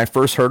when I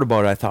first heard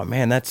about it, I thought,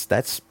 man,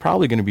 that's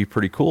probably going to be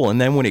pretty cool.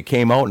 And then when it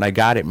came out and I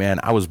got it,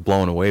 man, I was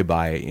blown away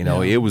by it. You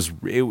know, it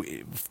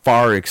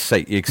far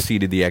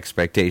exceeded the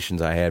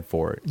expectations I had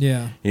for it.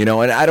 Yeah. You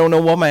know, and I don't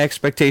know what my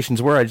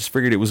expectations were. I just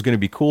figured it was going to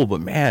be cool,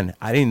 but man,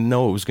 I didn't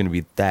know it was going to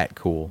be that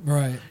cool.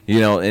 Right. You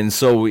know, and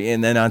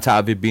then on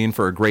top of it being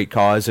for a great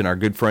cause, and our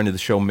good friend of the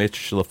show,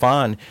 Mitch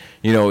Lafon,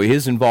 you know,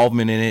 his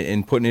involvement in it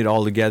and putting it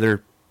all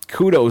together,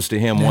 kudos to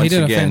him once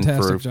again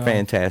for a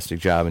fantastic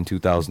job in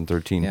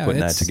 2013 putting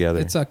that together.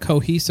 It's a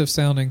cohesive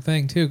sounding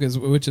thing too,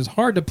 which is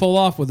hard to pull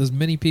off with as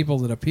many people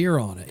that appear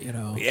on it, you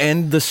know.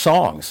 And the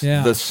songs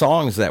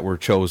that were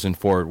chosen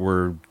for it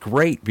were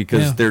great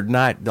because they're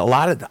not a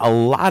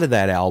lot of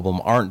that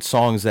album aren't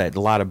songs that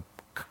a lot of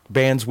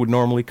bands would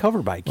normally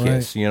cover by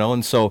Kiss, you know,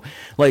 and so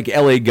like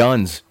LA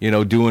Guns, you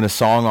know, doing a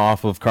song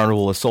off of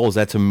Carnival of Souls,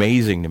 that's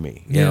amazing to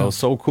me, you know,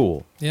 so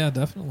cool. Yeah,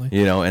 definitely.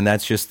 You know, and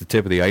that's just the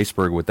tip of the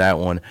iceberg with that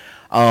one.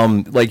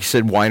 Like you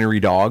said,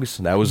 Winery Dogs,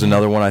 that was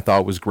another one I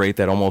thought was great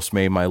that almost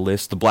made my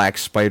list. The Black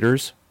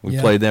Spiders, we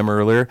played them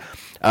earlier.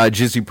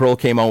 Jizzy Pearl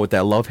came out with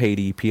that Love Hate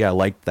EP, I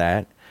liked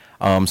that.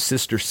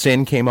 Sister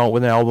Sin came out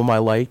with an album I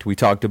liked. We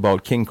talked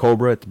about King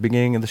Cobra at the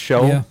beginning of the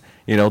show.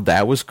 You know,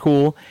 that was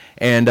cool.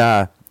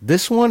 And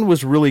this one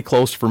was really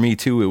close for me,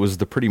 too. It was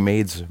the Pretty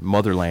Maids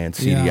Motherland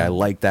CD. I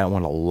liked that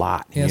one a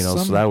lot, you know,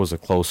 so that was a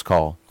close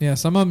call. Yeah,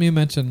 some of them you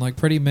mentioned, like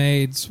Pretty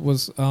Maids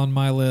was on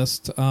my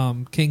list.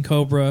 King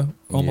Cobra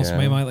almost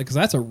made my list, because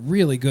that's a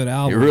really good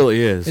album. It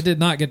really is. It did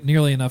not get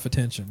nearly enough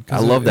attention. I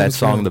love that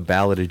song, The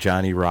Ballad of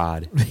Johnny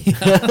Rod.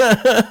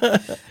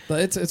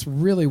 It's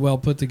really well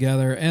put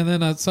together. And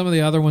then some of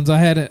the other ones I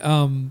had...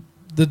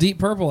 the Deep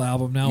Purple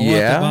album,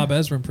 what Bob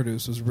Ezrin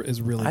produced, is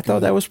really good. I thought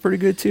that was pretty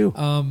good, too.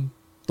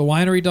 The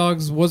Winery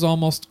Dogs was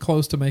almost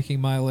close to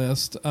making my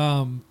list. It's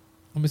Tom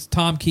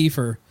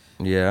Kiefer.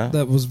 Yeah.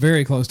 That was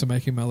very close to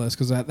making my list,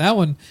 because that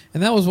one,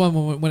 and that was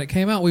one when it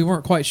came out, we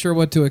weren't quite sure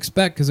what to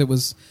expect,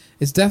 because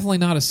it's definitely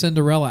not a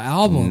Cinderella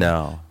album.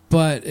 No.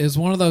 But it's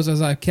one of those,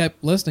 as I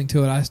kept listening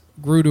to it,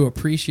 grew to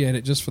appreciate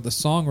it just for the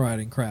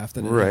songwriting craft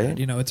that it had.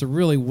 You know, it's a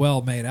really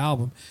well-made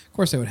album. Of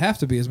course, it would have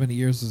to be as many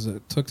years as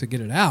it took to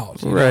get it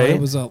out. You know, it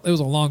was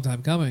a long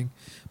time coming,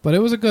 but it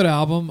was a good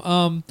album.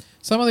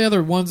 Some of the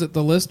other ones that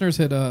the listeners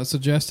had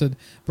suggested,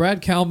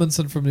 Brad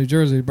Kalmanson from New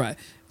Jersey.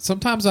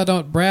 Sometimes I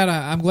don't, Brad,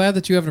 I'm glad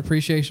that you have an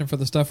appreciation for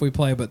the stuff we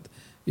play, but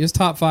his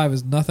top 5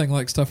 is nothing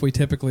like stuff we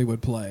typically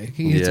would play.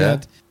 He's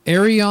got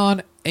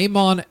Arion,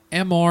 Amon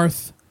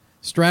Amarth,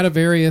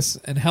 Stradivarius,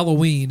 and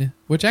Halloween,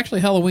 which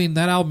actually Halloween,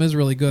 that album is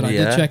really good. I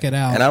did check it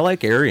out. And I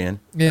like Arion.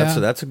 Yeah.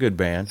 That's a good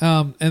band.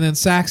 And then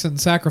Saxon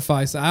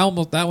Sacrifice. That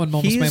one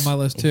almost made my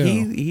list too.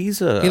 He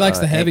likes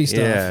the heavy stuff.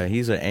 Yeah,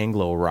 he's an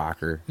Anglo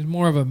rocker. He's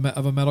more of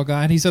a metal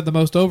guy. And he said the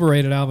most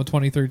overrated album of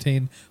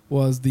 2013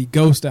 was the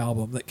Ghost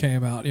album that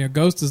came out. You know,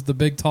 Ghost is the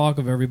big talk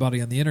of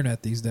everybody on the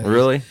internet these days.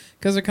 Really?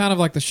 Because they're kind of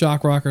like the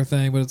shock rocker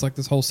thing, but it's like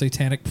this whole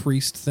satanic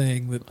priest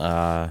thing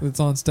that's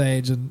on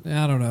stage. And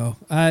I don't know.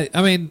 I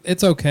mean,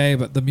 it's okay,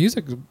 but the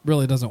music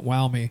really doesn't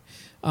wow me.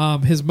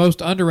 His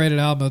most underrated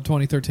album of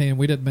 2013,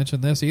 we didn't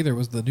mention this either,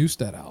 was the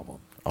Newstead album.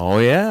 Oh,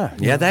 yeah.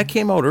 Yeah, that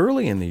came out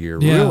early in the year,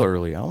 real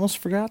early. I almost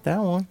forgot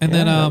that one. And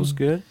then that was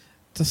good.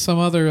 To some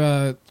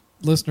other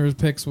listeners'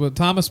 picks, with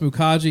Thomas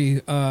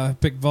Mukherjee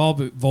picked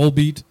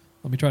Volbeat.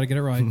 Let me try to get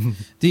it right.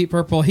 Deep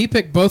Purple. He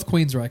picked both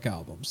Queensryche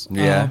albums.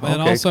 Yeah,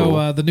 and also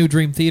cool. The new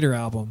Dream Theater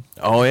album.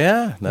 Oh,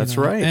 yeah, that's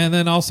right. And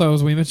then also,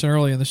 as we mentioned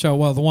earlier in the show,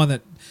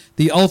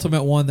 the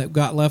ultimate one that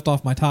got left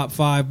off my top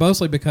 5,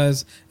 mostly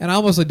because, and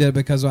I mostly did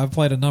because I've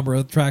played a number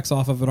of tracks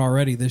off of it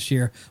already this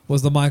year,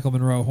 was the Michael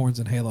Monroe Horns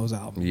and Halos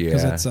album. Yeah.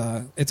 Because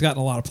it's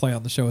gotten a lot of play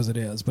on the show as it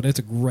is, but it's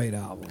a great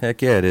album.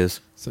 Heck yeah, it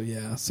is. So,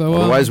 yeah. So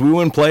otherwise, we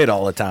wouldn't play it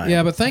all the time.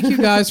 Yeah, but thank you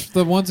guys for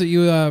the ones that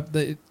you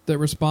that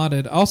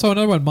responded. Also,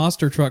 another one,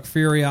 Monster Truck,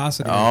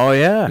 Furiosity. Oh,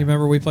 yeah. You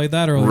remember we played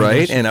that earlier?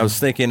 Right, and I was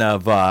thinking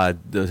of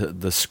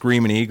the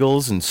Screaming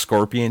Eagles and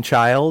Scorpion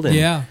Child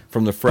and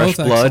from the Fresh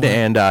Both Blood,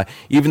 excellent. and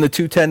even the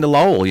 210 to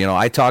Lowell. You know,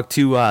 I talked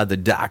to the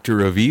Doctor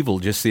of Evil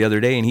just the other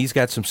day, and he's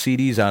got some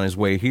CDs on his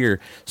way here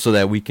so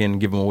that we can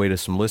give them away to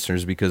some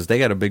listeners because they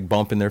got a big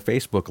bump in their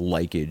Facebook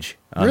likeage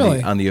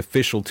on the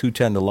official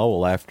 210 to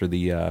Lowell after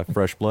the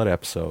Fresh Blood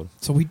episode.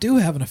 So we do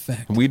have an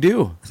effect. We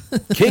do.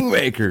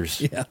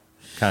 Kingmakers. Yeah.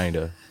 Kind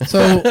of.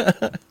 So,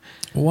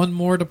 one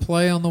more to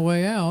play on the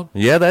way out.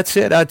 Yeah, that's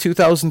it.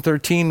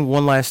 2013,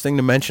 one last thing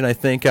to mention. I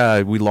think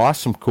we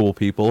lost some cool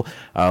people.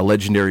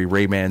 Legendary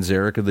Ray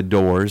Manzarek of The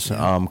Doors.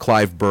 Yeah.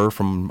 Clive Burr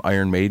from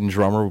Iron Maiden,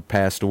 drummer,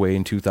 passed away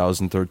in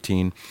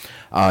 2013.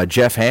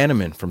 Jeff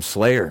Hanneman from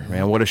Slayer.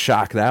 Man, what a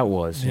shock that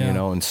was,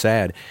 and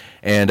sad.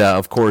 And,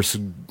 of course,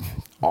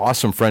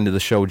 awesome friend of the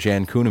show,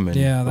 Jan Kuhneman.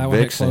 Yeah, that one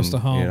hit close to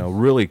home.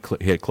 Really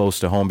hit close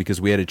to home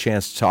because we had a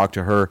chance to talk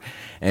to her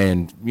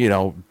and,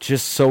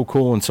 just so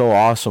cool and so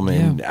awesome.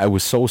 And I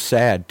was so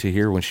sad to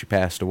hear when she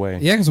passed away.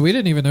 Yeah, because we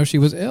didn't even know she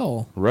was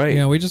ill.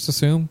 Right. We just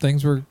assumed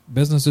things were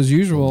business as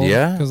usual.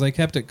 Yeah. Because they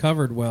kept it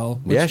covered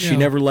well. Which, she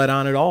never let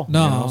on at all.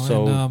 No.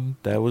 So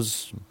that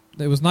was...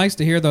 It was nice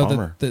to hear,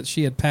 though, that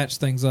she had patched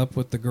things up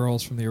with the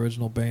girls from the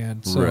original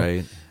band. So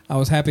right. I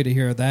was happy to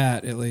hear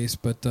that, at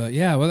least. But,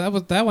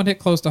 that one hit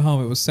close to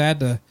home. It was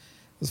sad to...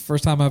 It was the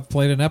first time I've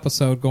played an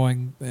episode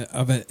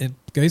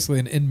basically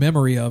an in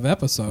memory of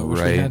episode,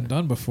 which we hadn't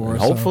done before. And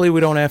hopefully we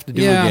don't have to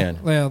do again.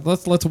 Yeah,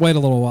 let's wait a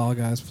little while,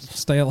 guys.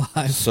 Stay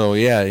alive. So,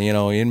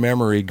 in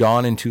memory,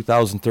 gone in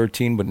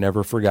 2013, but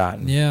never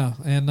forgotten. Yeah,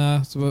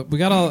 and so we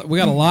got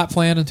a lot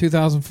planned in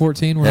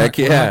 2014. We're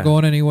not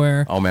going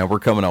anywhere. Oh, man, we're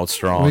coming out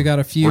strong. We got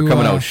a few. We're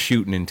coming out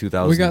shooting in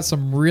 2000. We got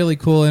some really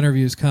cool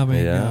interviews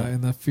coming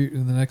in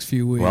the next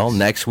few weeks. Well,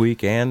 next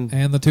week and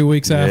the 2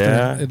 weeks after.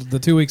 Yeah. The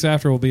 2 weeks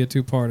after will be a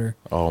two-parter.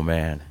 Oh,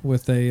 man.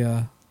 With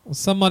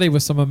somebody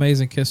with some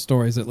amazing Kiss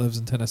stories that lives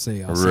in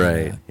Tennessee.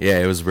 Right. Yeah,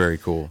 it was very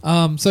cool. But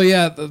I'm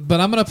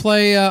going to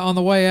play on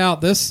the way out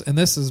this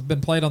has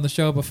been played on the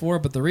show before,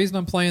 but the reason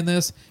I'm playing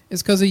this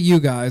is because of you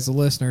guys, the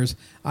listeners.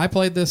 I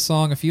played this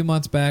song a few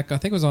months back. I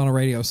think it was on a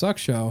Radio Suck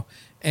show.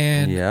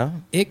 And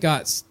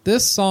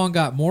this song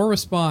got more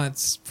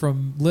response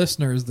from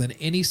listeners than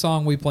any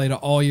song we played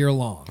all year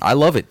long. I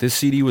love it. This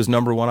CD was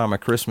number 1 on my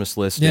Christmas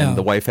list, and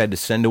the wife had to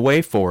send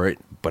away for it,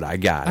 but I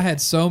got it. I had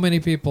so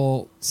many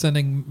people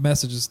sending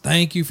messages.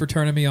 Thank you for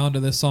turning me on to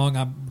this song.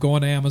 I'm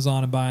going to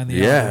Amazon and buying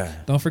the album.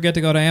 Don't forget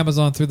to go to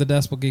Amazon through the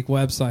Decibel Geek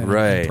website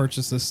and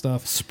purchase this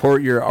stuff.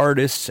 Support your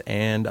artists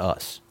and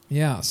us.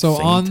 Yeah. So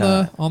on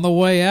the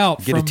way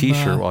out, get a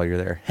T-shirt while you're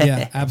there.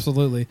 Yeah,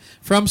 absolutely.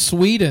 From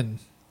Sweden.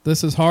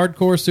 This is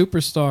Hardcore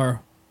Superstar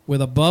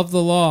with Above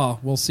the Law.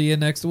 We'll see you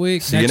next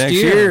week. See you next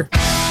year.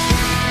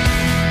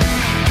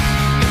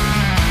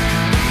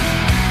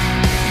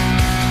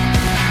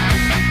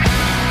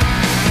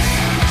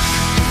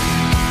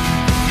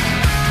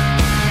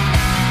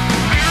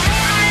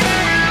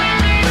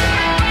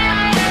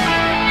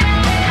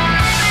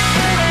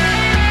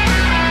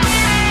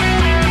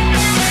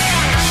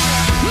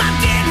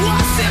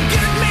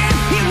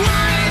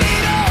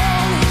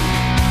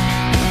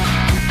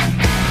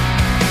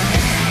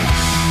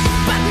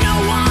 But no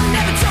one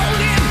ever told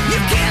him you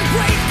can't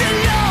break the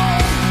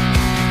law.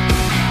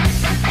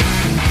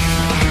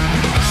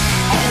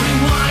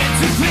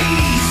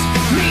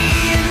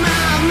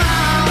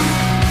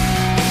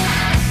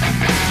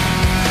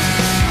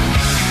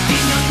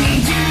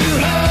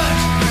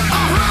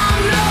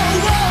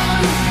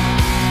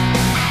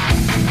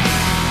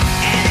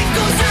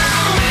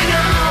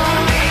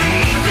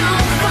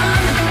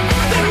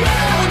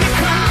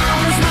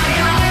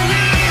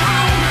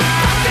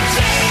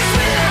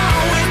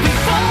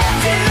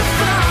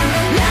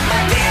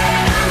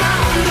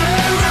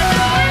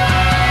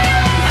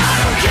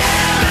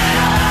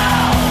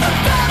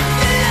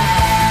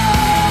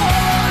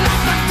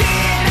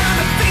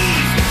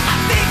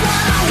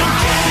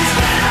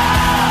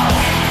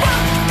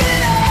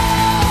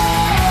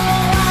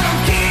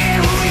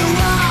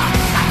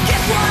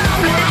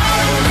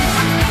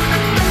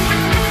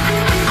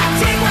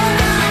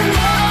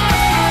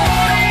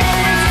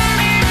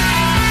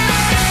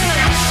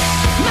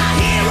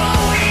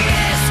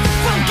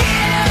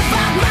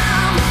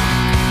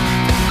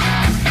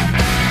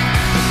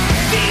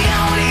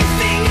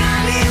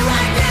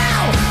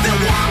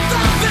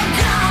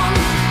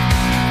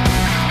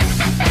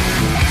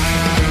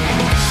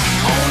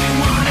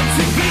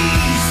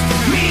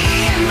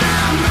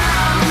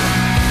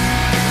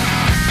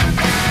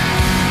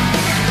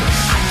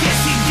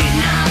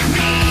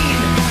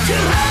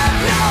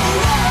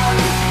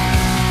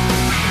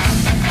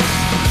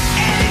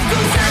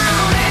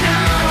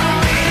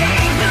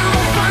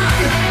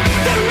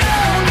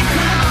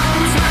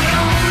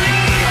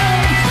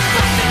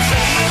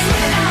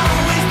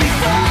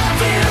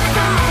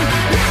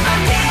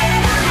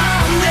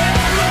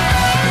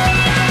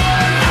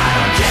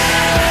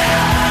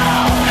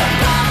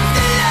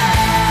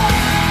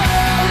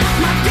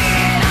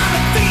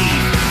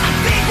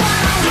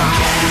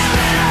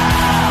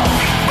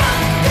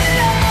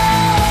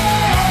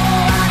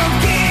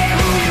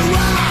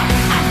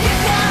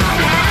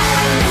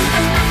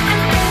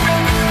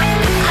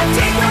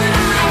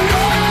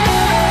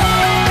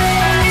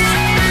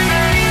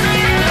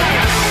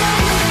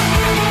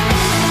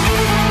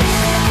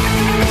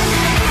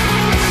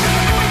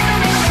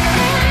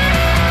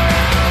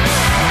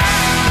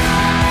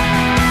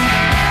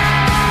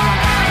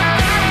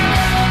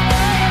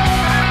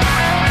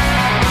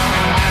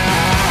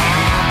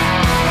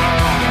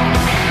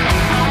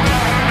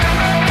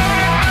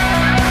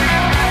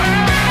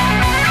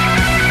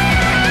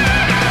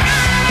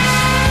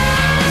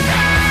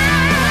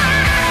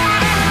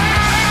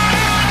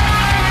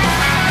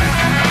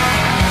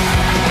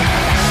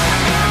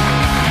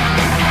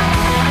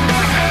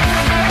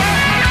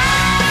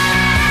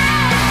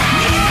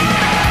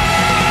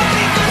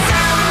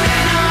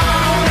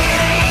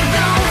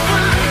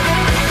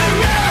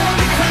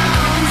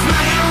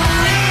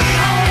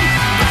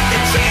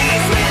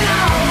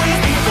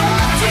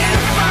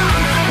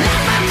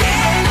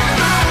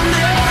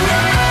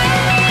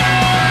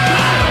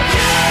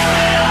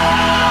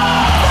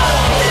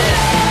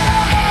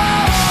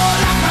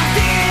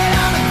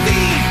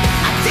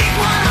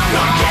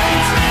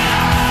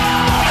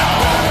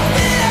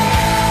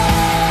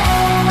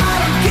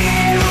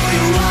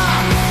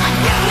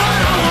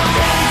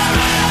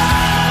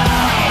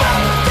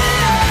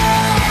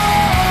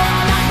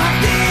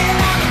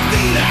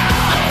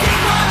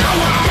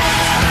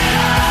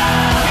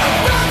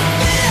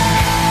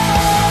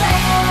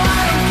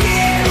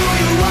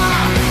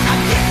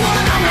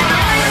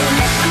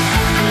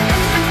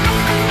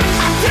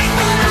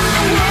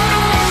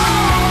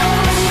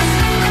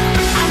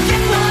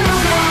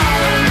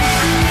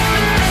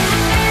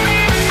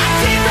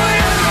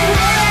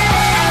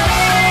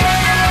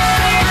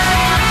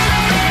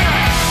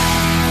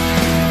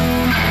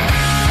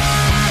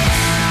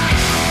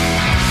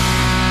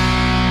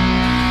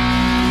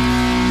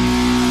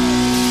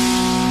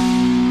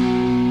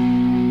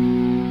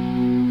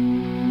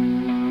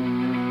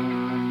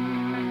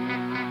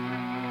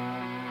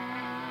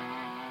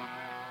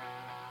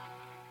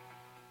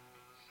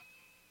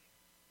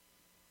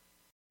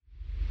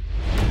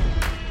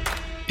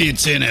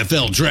 It's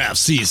NFL draft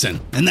season,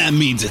 and that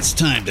means it's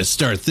time to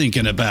start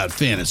thinking about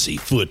fantasy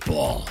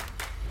football.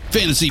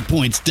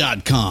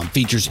 FantasyPoints.com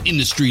features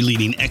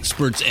industry-leading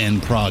experts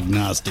and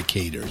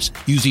prognosticators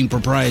using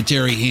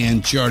proprietary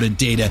hand-charted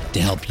data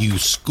to help you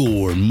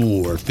score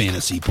more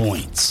fantasy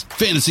points.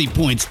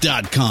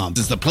 FantasyPoints.com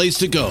is the place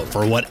to go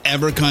for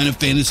whatever kind of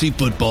fantasy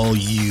football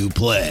you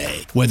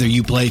play. Whether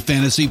you play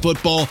fantasy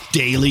football,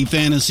 daily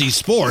fantasy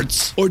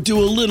sports, or do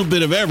a little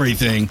bit of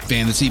everything,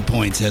 Fantasy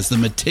Points has the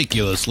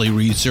meticulously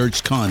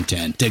researched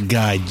content to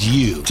guide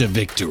you to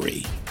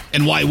victory.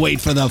 And why wait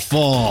for the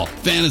fall?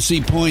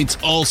 Fantasy Points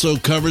also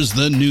covers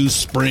the new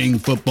spring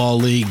football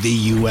league,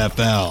 the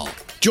UFL.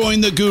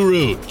 Join the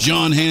guru,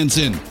 John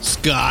Hansen,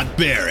 Scott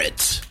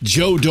Barrett,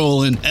 Joe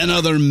Dolan, and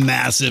other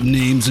massive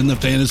names in the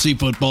fantasy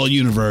football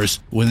universe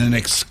with an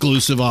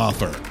exclusive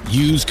offer.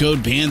 Use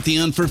code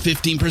Pantheon for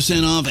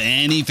 15% off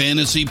any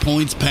Fantasy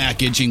Points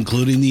package,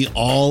 including the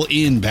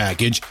all-in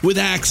package, with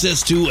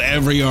access to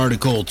every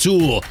article,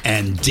 tool,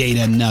 and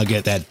data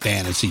nugget that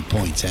Fantasy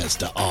Points has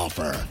to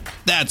offer.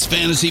 That's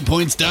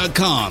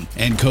FantasyPoints.com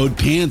and code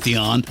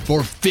Pantheon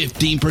for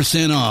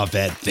 15% off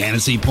at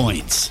Fantasy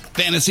Points.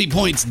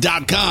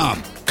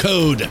 FantasyPoints.com,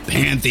 code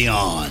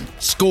Pantheon.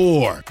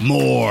 Score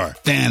more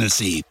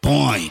fantasy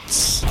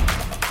points.